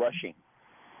far as our rushing.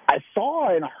 I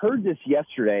saw and heard this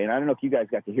yesterday, and I don't know if you guys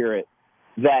got to hear it,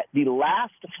 that the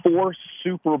last 4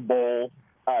 Super Bowl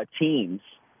teams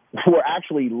were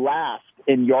actually last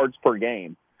in yards per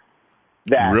game.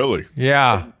 Really?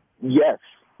 Yeah. Yes.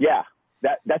 Yeah.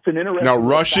 That's an interesting. Now,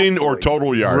 rushing or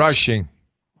total yards? Rushing.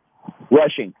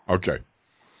 Rushing. Okay.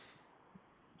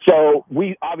 So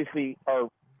we obviously are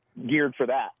geared for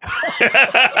that.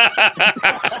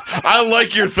 I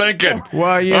like your thinking.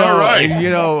 Well, All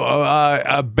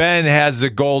right. Ben has a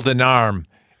golden arm,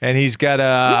 and he's got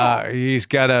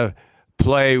to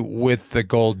play with the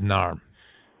golden arm.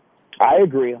 I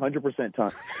agree 100%, Tom.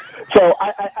 So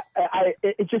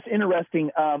it's just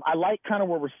interesting. I like kind of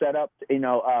where we're set up,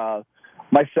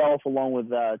 myself along with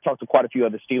talked to quite a few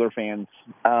other Steeler fans.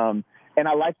 And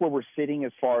I like where we're sitting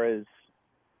as far as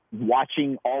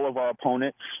watching all of our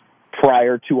opponents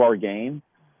prior to our game.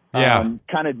 Yeah.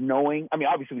 Kind of knowing, I mean,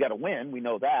 obviously we got to win. We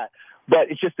know that. But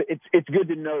it's just, it's good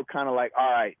to know kind of like, all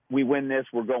right, we win this,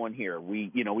 we're going here.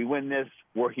 We win this,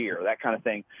 we're here, that kind of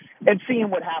thing. And seeing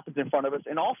what happens in front of us,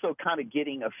 and also kind of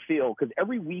getting a feel, because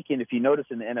every weekend, if you notice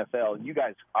in the NFL, and you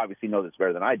guys obviously know this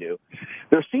better than I do,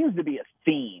 there seems to be a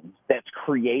theme that's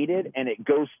created, and it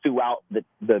goes throughout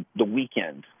the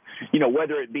weekend.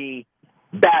 Whether it be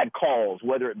bad calls,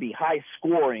 whether it be high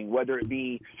scoring, whether it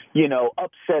be,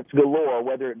 upsets galore,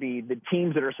 whether it be the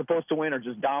teams that are supposed to win are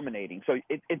just dominating. So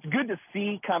it's good to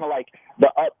see kind of like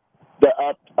the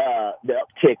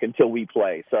uptick until we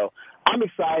play. So I'm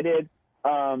excited.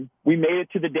 We made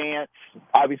it to the dance.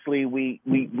 Obviously we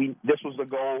this was the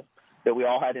goal that we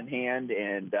all had in hand.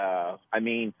 And, I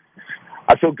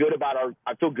feel good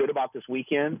about this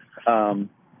weekend.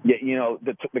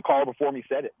 The caller before me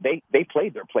said it. They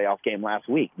played their playoff game last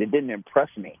week. It didn't impress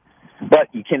me, but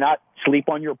you cannot sleep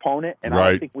on your opponent. And right. I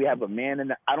don't think we have a man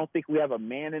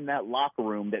in that locker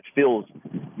room that feels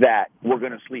that we're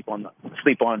going to sleep on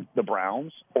the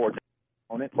Browns or the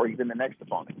opponent or even the next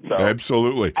opponent. So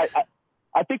absolutely,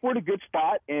 I think we're in a good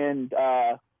spot, and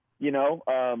go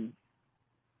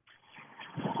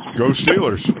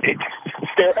Steelers.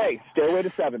 Stairway to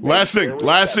 7. Last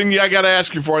thing I got to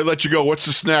ask you before I let you go. What's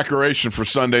the snackeration for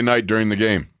Sunday night during the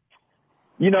game?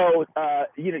 You've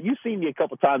seen me a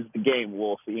couple times at the game,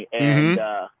 Wolfie, and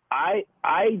I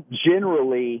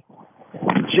generally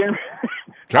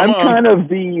I'm kind of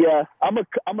the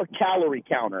I'm a calorie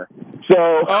counter.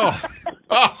 So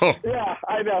yeah,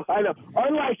 I know.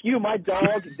 Unlike you, my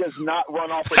dog does not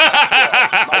run off.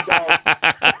 My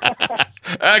dog.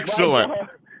 Excellent.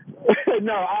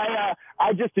 No,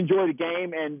 I just enjoy the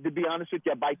game, and to be honest with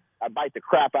you, I bite the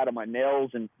crap out of my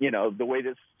nails, and the way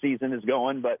this season is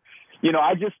going. But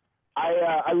I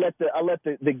let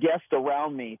the guests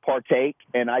around me partake,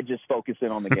 and I just focus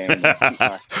in on the game.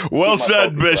 Well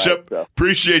said, Bishop. Right, so.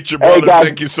 Appreciate you, brother. Hey, guys,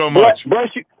 thank you so much.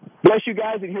 Bless you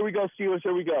guys, and here we go, Steelers.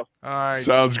 Here we go. All right.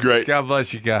 Sounds great. God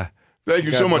bless you, guy. Thank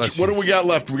you so much. What do we got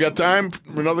left? We got time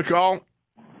for another call?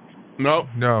 No?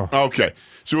 No. Okay.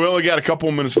 So we only got a couple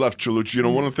of minutes left, Chalucci.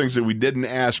 One of the things that we didn't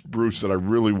ask Bruce that I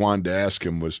really wanted to ask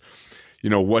him was,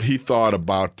 what he thought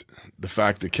about the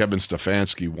fact that Kevin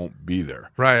Stefanski won't be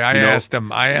there. Right. I asked him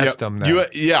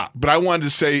that. But I wanted to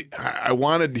say, I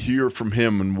wanted to hear from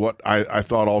him and what I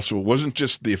thought also. It wasn't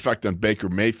just the effect on Baker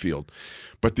Mayfield,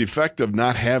 but the effect of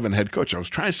not having head coach. I was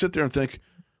trying to sit there and think,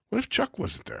 what if Chuck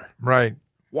wasn't there? Right.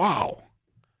 Wow.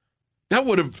 That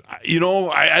would have, I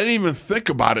didn't even think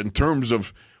about it in terms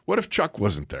of what if Chuck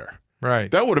wasn't there?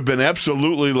 Right. That would have been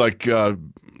absolutely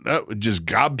that would just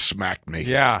gobsmacked me.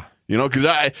 Yeah. Because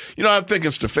I'm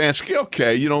thinking Stefanski,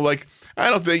 okay, I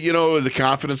don't think, the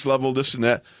confidence level, this and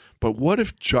that. But what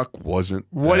if Chuck wasn't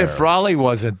there? What if Raleigh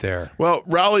wasn't there? Well,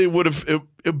 Raleigh would have,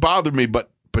 it bothered me,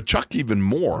 but Chuck even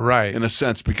more, right? In a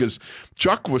sense, because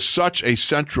Chuck was such a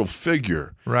central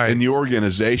figure in the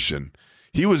organization.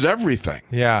 He was everything.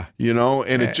 Yeah.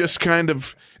 And it just kind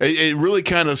of, it really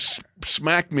kind of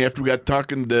smacked me after we were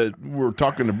talking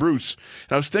to Bruce.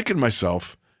 And I was thinking to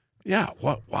myself, yeah,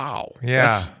 what? Wow.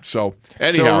 Yeah. So,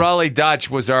 anyhow. So Raleigh Dutch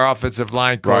was our offensive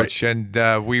line coach, and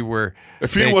we were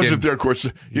If he wasn't there, of course,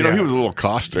 he was a little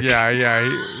caustic. Yeah.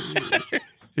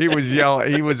 He was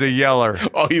He was a yeller.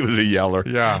 Oh, he was a yeller.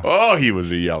 Yeah. Oh, he was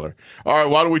a yeller. All right,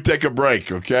 why don't we take a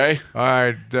break, okay? All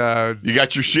right. You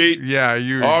got your sheet? Yeah.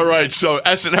 All right, so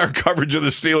SNR coverage of the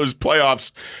Steelers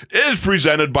playoffs is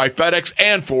presented by FedEx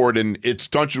and Ford, and it's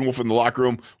Tunch and Wolf in the locker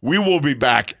room. We will be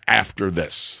back after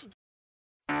this.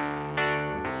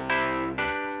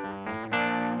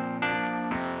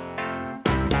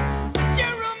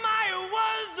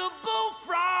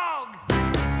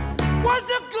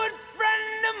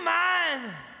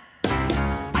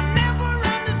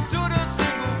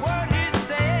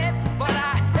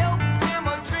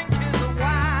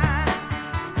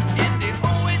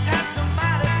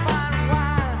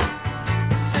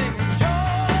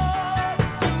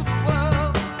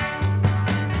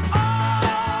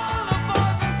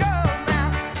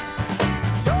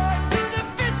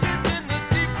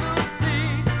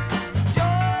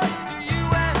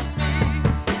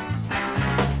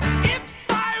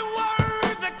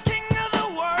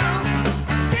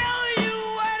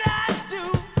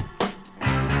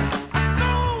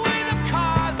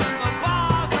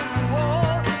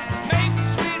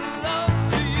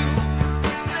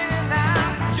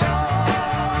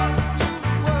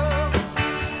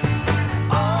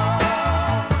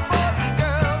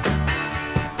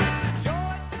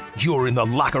 You're in the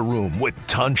locker room with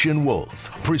Tunch and Wolf,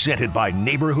 presented by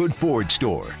Neighborhood Ford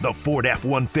Store. The Ford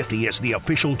F-150 is the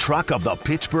official truck of the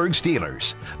Pittsburgh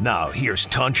Steelers. Now, here's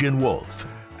Tunch and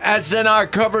Wolf.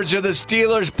 SNR coverage of the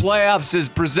Steelers playoffs is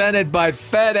presented by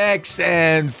FedEx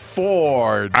and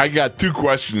Ford. I got two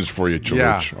questions for you,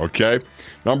 Chaluch, okay?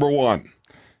 Number one,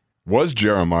 was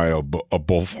Jeremiah a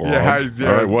bullfrog? Yeah.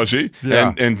 All right, was he?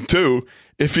 Yeah. And two,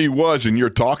 if he was and you're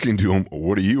talking to him,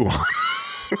 what are you on?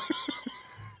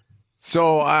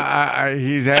 So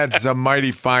he's had some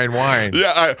mighty fine wine.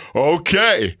 Yeah,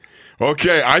 okay.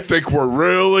 I think we're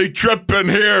really tripping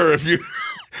here if you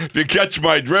catch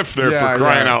my drift there for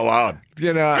crying out loud.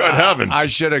 You know, good heavens. I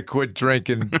should have quit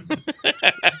drinking.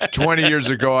 20 years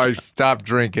ago, I stopped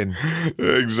drinking.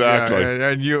 Exactly.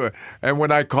 Yeah, and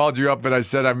when I called you up and I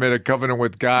said I made a covenant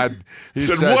with God, he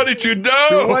said, "What did you do?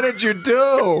 What did you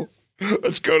do?"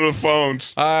 Let's go to the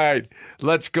phones. All right,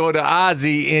 let's go to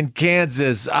Ozzy in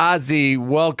Kansas. Ozzy,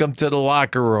 welcome to the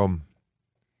locker room.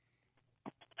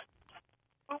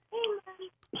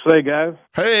 Say, guys.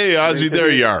 Hey, Ozzy,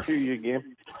 there you are. See you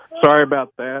again. Sorry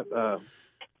about that.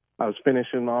 I was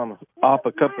finishing off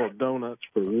a couple of donuts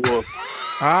for Wolf.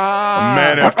 A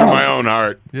man after my own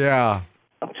heart. Yeah.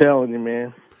 I'm telling you,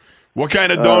 man. What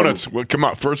kind of donuts? Well, come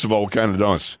on. First of all, what kind of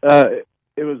donuts?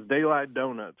 It was Daylight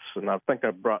Donuts, and I think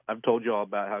I've told you all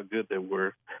about how good they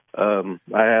were.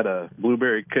 I had a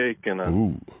blueberry cake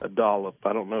and a dollop.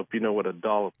 I don't know if you know what a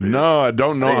dollop is. No, I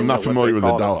don't know. I'm not what familiar they with a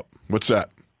call it. dollop. What's that?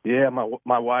 Yeah,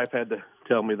 my wife had to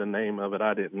tell me the name of it.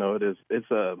 I didn't know it. It's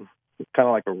kind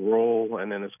of like a roll,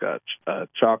 and then it's got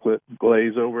chocolate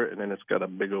glaze over it, and then it's got a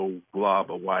big old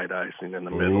glob of white icing in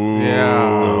the middle.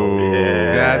 Ooh.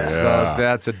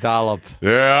 That's a dollop.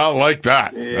 Yeah, I like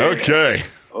that. Yeah. Okay.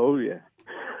 Oh, yeah.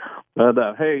 But,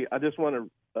 hey, I just want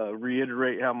to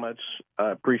reiterate how much I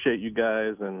appreciate you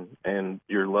guys and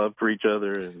your love for each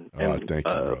other and thank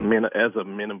you, men, as a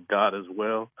men of God as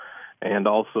well. And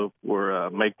also for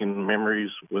making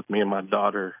memories with me and my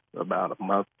daughter about a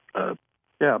month,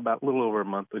 about a little over a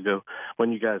month ago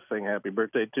when you guys sang happy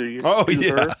birthday to you. Oh, to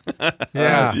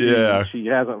yeah. her. Yeah. She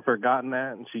hasn't forgotten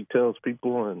that, and she tells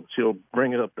people, and she'll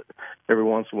bring it up every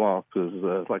once in a while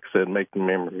because, like I said, making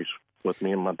memories with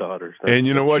me and my daughters. And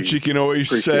you know what? She can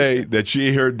always say that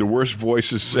she heard the worst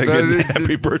voices singing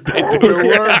happy birthday to her.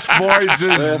 The worst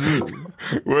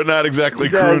voices. We're not exactly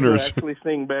you guys crooners. actually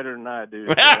sing better than I do.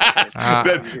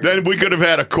 Then we could have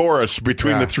had a chorus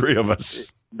between the three of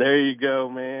us. There you go,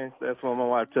 man. That's what my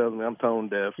wife tells me. I'm tone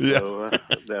deaf, Yeah. so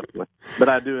definitely. But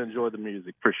I do enjoy the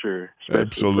music for sure, especially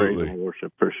Absolutely. praise and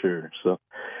worship for sure. So,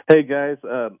 hey guys,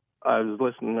 I was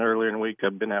listening earlier in the week.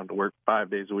 I've been having to work 5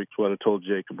 days a week. Is what I told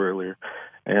Jacob earlier.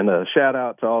 And shout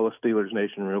out to all the Steelers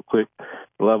Nation, real quick.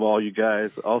 Love all you guys.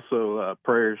 Also,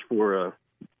 prayers for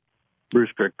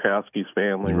Bruce Gradkowski's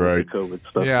family Right. with the COVID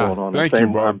stuff Yeah. going on. Thank The you,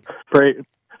 same Bob. time,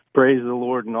 praise the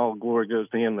Lord, and all glory goes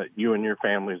to Him that you and your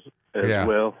families as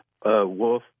well,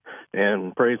 Wolf,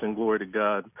 and praise and glory to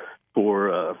God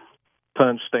for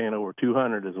Tunch staying over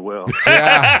 200 as well.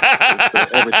 Yeah.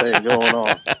 Everything going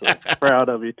on. So, proud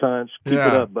of you, Tunch. Keep it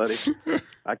Yeah. up, buddy.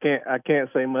 I can't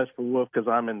say much for Wolf because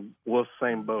I'm in Wolf's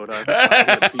same boat. I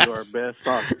got to do our best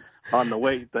on the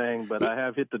weight thing, but I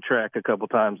have hit the track a couple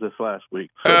times this last week.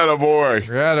 So. Attaboy.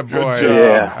 Attaboy. Good job.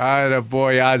 Yeah.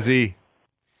 Attaboy, Ozzy.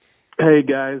 Hey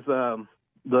guys,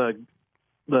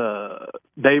 the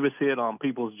Davis hit on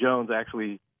Peoples-Jones.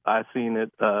 Actually, I seen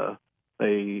it.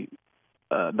 They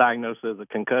diagnosed as a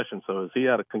concussion. So, is he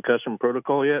out of concussion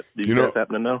protocol yet? Do you guys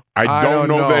happen to know? I don't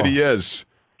know that he is.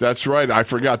 That's right. I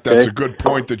forgot. That's a good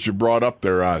point that you brought up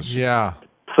there, Oz. Yeah.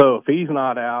 So if he's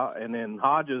not out, and then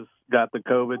Hodges got the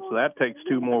COVID, so that takes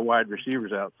two more wide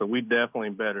receivers out. So we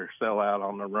definitely better sell out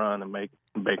on the run and make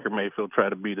Baker Mayfield try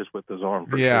to beat us with his arm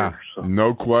for sure. So.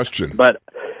 No question. But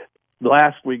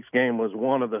last week's game was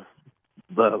one of the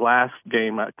last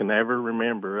game I can ever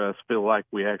remember us feel like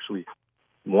we actually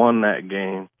won that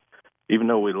game, even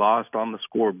though we lost on the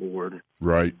scoreboard.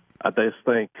 Right. I just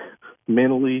think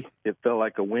mentally it felt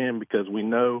like a win because we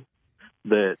know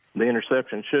that the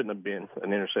interception shouldn't have been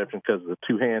an interception because of the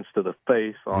two hands to the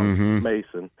face on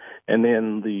Mason, and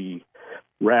then the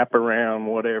wraparound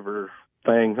whatever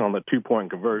thing on the 2-point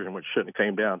conversion, which shouldn't have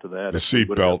came down to that. The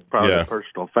seatbelt, probably yeah. a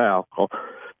personal foul.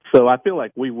 So I feel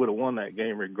like we would have won that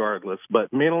game regardless.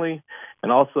 But mentally,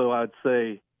 and also I'd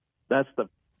say that's the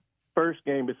first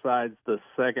game besides the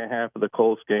second half of the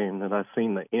Colts game that I've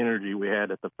seen the energy we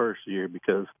had at the first year,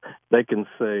 because they can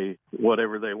say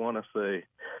whatever they want to say.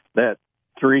 That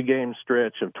 3-game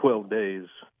stretch of 12 days,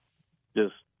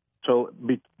 just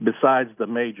besides the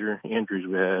major injuries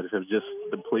we had, have just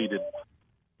depleted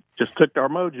just took our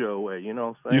mojo away. You know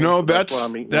what I'm saying? You know, So that's why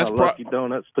I'm eating that's my pro- Lucky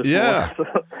Donuts this yeah.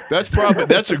 morning.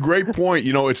 That's a great point.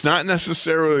 You know, it's not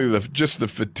necessarily just the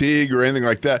fatigue or anything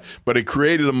like that, but it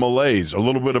created a malaise, a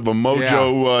little bit of a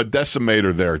mojo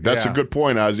decimator there. That's a good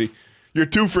point, Ozzie. You're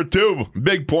 2 for 2.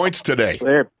 Big points today.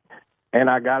 There. And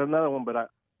I got another one, but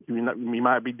you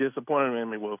might be disappointed in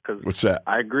me, Wolf, because What's that?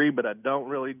 I agree, but I don't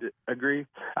really agree.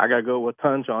 I got to go with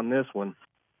Tunch on this one.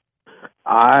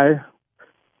 Our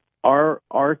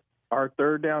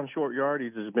third down short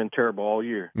yardage has been terrible all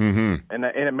year. Mm-hmm. And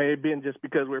it may have been just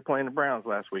because we were playing the Browns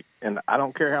last week. And I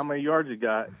don't care how many yards he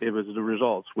got, it was the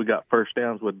results. We got first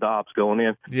downs with Dobbs going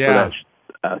in. Yeah.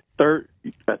 So a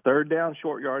third down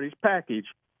short yardage package.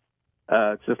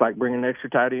 It's just like bringing an extra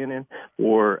tight end in.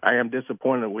 Or I am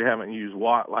disappointed we haven't used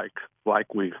Watt like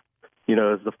we've,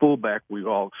 as the fullback we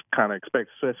all kind of expect,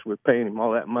 especially with paying him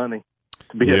all that money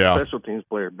to be a special teams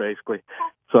player, basically.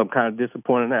 So I'm kind of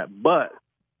disappointed in that. But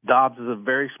Dobbs is a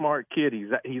very smart kid.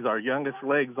 He's our youngest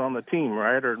legs on the team,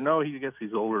 right? Or no, I guess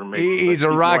he's older than me. He's a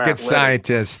rocket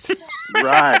scientist.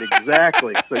 Right,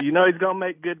 exactly. So he's going to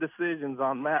make good decisions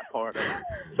on that part of it.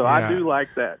 So I do like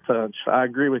that touch. I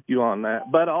agree with you on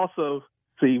that. But also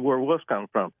see where Wolf's coming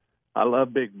from. I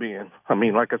love Big Ben. I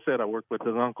mean, like I said, I work with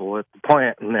his uncle at the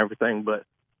plant and everything, but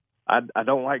I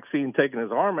don't like seeing taking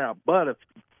his arm out. But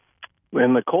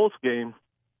in the Colts game,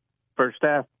 first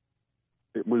half,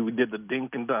 we did the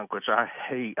dink and dunk, which I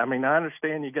hate. I mean, I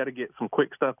understand you got to get some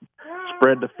quick stuff,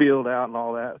 spread the field out and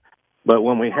all that. But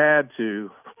when we had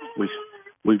to,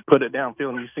 we put it downfield,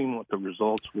 and you've seen what the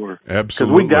results were.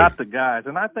 Absolutely. Because we got the guys.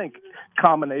 And I think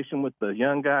combination with the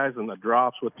young guys and the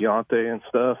drops with Deontay and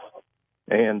stuff.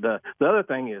 And the other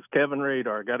thing is Kevin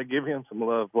Radar. Got to give him some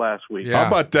love last week. How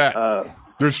about that?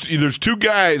 There's two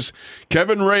guys.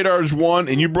 Kevin Radar's one,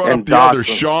 and you brought up the Dotson. other,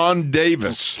 Sean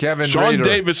Davis. Sean Radar.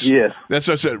 Davis. Yes. That's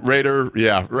what I said. Radar.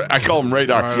 Yeah, I call him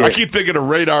Radar. Right. I keep thinking of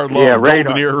Radar Love, Yeah, Radar.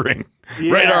 Golden Earring.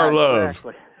 Yeah, Radar Love.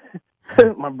 Exactly.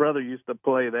 My brother used to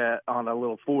play that on a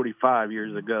little 45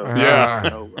 years ago. Yeah.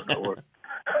 Over and over.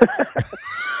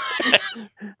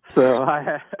 So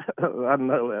I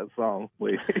know that song.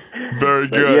 Very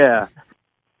But good. yeah.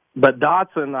 But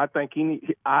Dotson, I think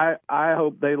I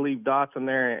hope they leave Dotson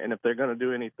there, and if they're going to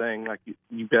do anything, like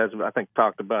you guys have, I think,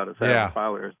 talked about, is having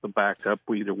Fowler as the backup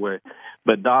either way.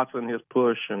 But Dotson, his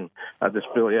push, and I just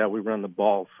feel, we run the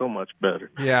ball so much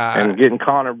better. Yeah. And getting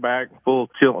Connor back full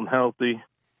tilt and healthy,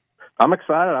 I'm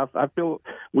excited. I feel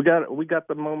we got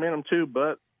the momentum too,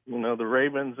 but the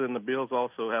Ravens and the Bills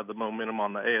also have the momentum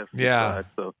on the AFC side.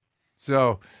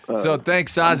 So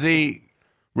thanks, Ozzie.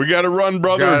 We got to run,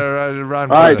 brother. Gotta run,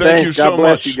 All right, Thank thanks. you so God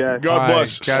bless much. you guys. God All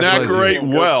bless. right, God Snack bless you. rate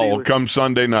well come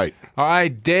Sunday night. All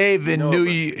right, Dave in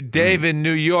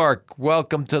New York.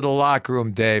 Welcome to the locker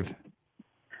room, Dave.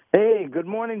 Hey, good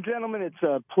morning, gentlemen. It's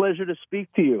a pleasure to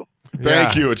speak to you.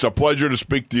 Thank you. It's a pleasure to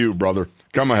speak to you, brother.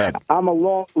 Come ahead. I'm a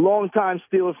long-time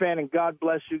Steeler fan, and God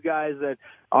bless you guys that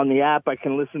on the app I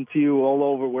can listen to you all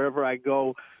over wherever I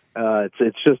go.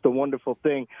 It's just a wonderful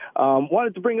thing.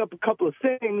 Wanted to bring up a couple of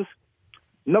things.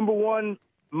 Number one,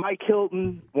 Mike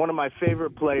Hilton, one of my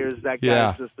favorite players. That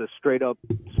guy's just a straight up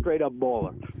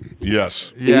baller.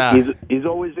 Yes. Yeah. He's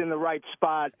always in the right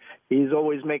spot. He's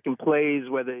always making plays,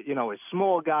 whether, a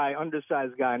small guy,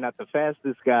 undersized guy, not the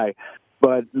fastest guy.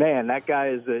 But, man, that guy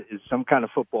is some kind of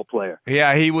football player.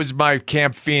 Yeah, he was my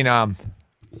camp phenom.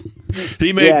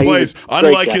 He made plays,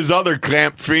 unlike guy. his other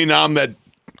camp phenom that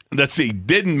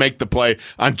didn't make the play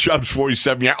on Chubb's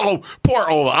 47-yard. Oh, poor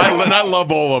Ola. I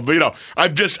love Ola. But,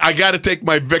 I got to take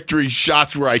my victory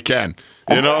shots where I can.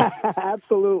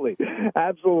 Absolutely.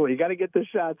 You got to get the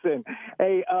shots in.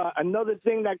 Hey, another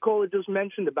thing that Cola just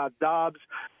mentioned about Dobbs,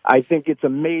 I think it's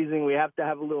amazing. We have to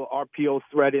have a little RPO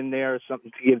threat in there,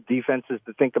 something to give defenses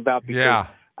to think about because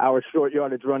our short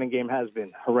yardage running game has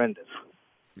been horrendous.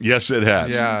 Yes, it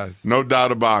has. Yes. No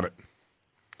doubt about it.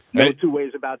 No two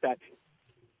ways about that.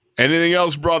 Anything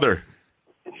else, brother?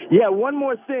 Yeah, one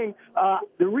more thing.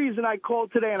 The reason I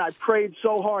called today and I prayed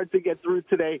so hard to get through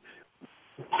today,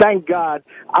 thank God,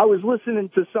 I was listening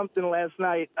to something last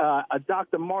night, a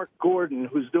Dr. Mark Gordon,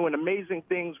 who's doing amazing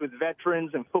things with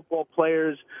veterans and football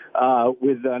players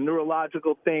with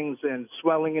neurological things and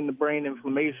swelling in the brain,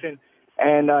 inflammation.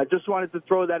 And just wanted to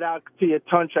throw that out to you,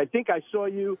 Tunch. I think I saw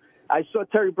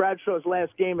Terry Bradshaw's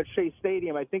last game at Shea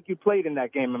Stadium. I think you played in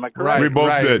that game. Am I correct? Right, We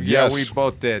both did, yes. Yeah, we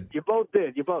both did. You both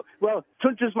did. Well,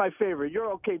 Tunch is my favorite.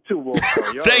 You're okay, too, Wolf.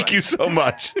 Thank you so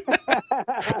much.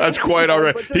 That's quite all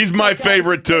right. He's my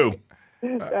favorite, too.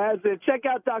 That's it. Check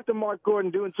out Dr. Mark Gordon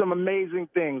doing some amazing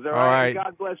things. All right.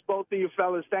 God bless both of you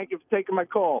fellas. Thank you for taking my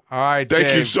call. All right,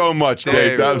 Thank you so much,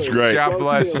 Dave. That was great. God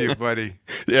bless you, buddy.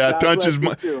 Yeah, God Tunch bless is you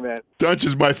my too, man. Tunch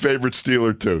is my favorite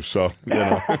Steeler too. So you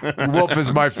know, Wolf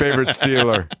is my favorite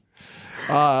Steeler.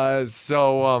 That's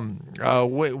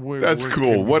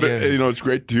cool. It's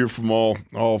great to hear from all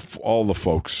the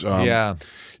folks. Yeah.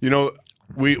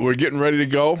 We're getting ready to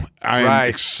go. I am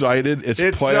excited. It's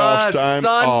playoffs time.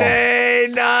 Sunday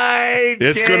night.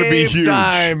 It's going to be huge.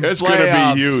 It's going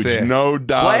to be huge. No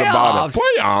doubt about it.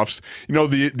 Playoffs.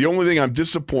 The only thing I'm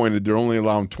disappointed, they're only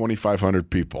allowing 2,500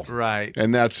 people. Right.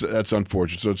 And that's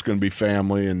unfortunate. So it's going to be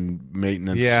family and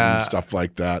maintenance and stuff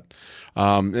like that.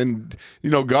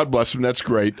 God bless them. That's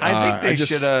great. I think they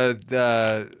should have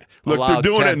look, they're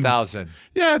doing 10,000.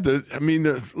 Yeah,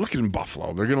 look in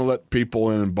Buffalo. They're going to let people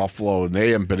in Buffalo, and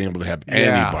they haven't been able to have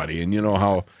anybody. And you know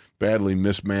how badly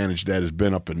mismanaged that has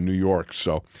been up in New York.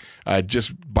 So it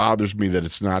just bothers me that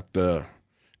it's not, that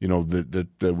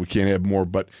we can't have more.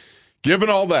 But given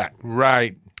all that,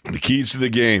 right, the keys to the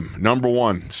game. Number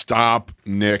one, stop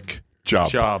Nick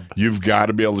Chubb. You've got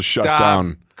to be able to shut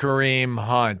down Kareem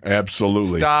Hunt.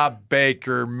 Absolutely. Stop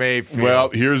Baker Mayfield. Well,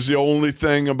 here's the only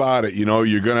thing about it.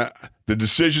 The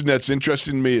decision that's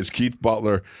interesting to me is Keith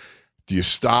Butler. Do you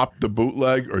stop the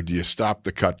bootleg or do you stop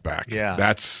the cutback? Yeah.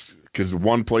 That's because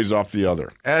one plays off the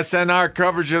other. SNR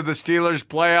coverage of the Steelers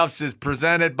playoffs is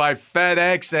presented by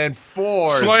FedEx and Ford.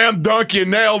 Slam dunk, you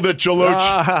nailed it, Chaluch.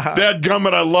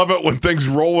 Dadgummit, I love it when things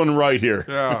rolling right here.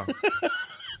 Yeah.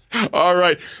 All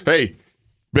right. Hey,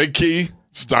 big key.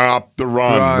 Stop the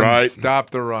run, right? Stop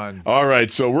the run. All right,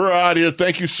 so we're out here.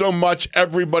 Thank you so much,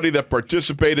 everybody that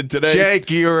participated today. Jake,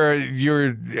 you're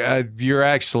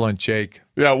excellent, Jake.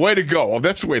 Yeah, way to go. Well,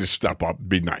 that's the way to step up.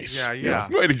 Be nice. Yeah.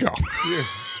 Way to go.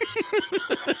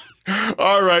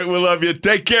 All right, we love you.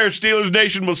 Take care, Steelers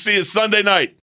Nation. We'll see you Sunday night.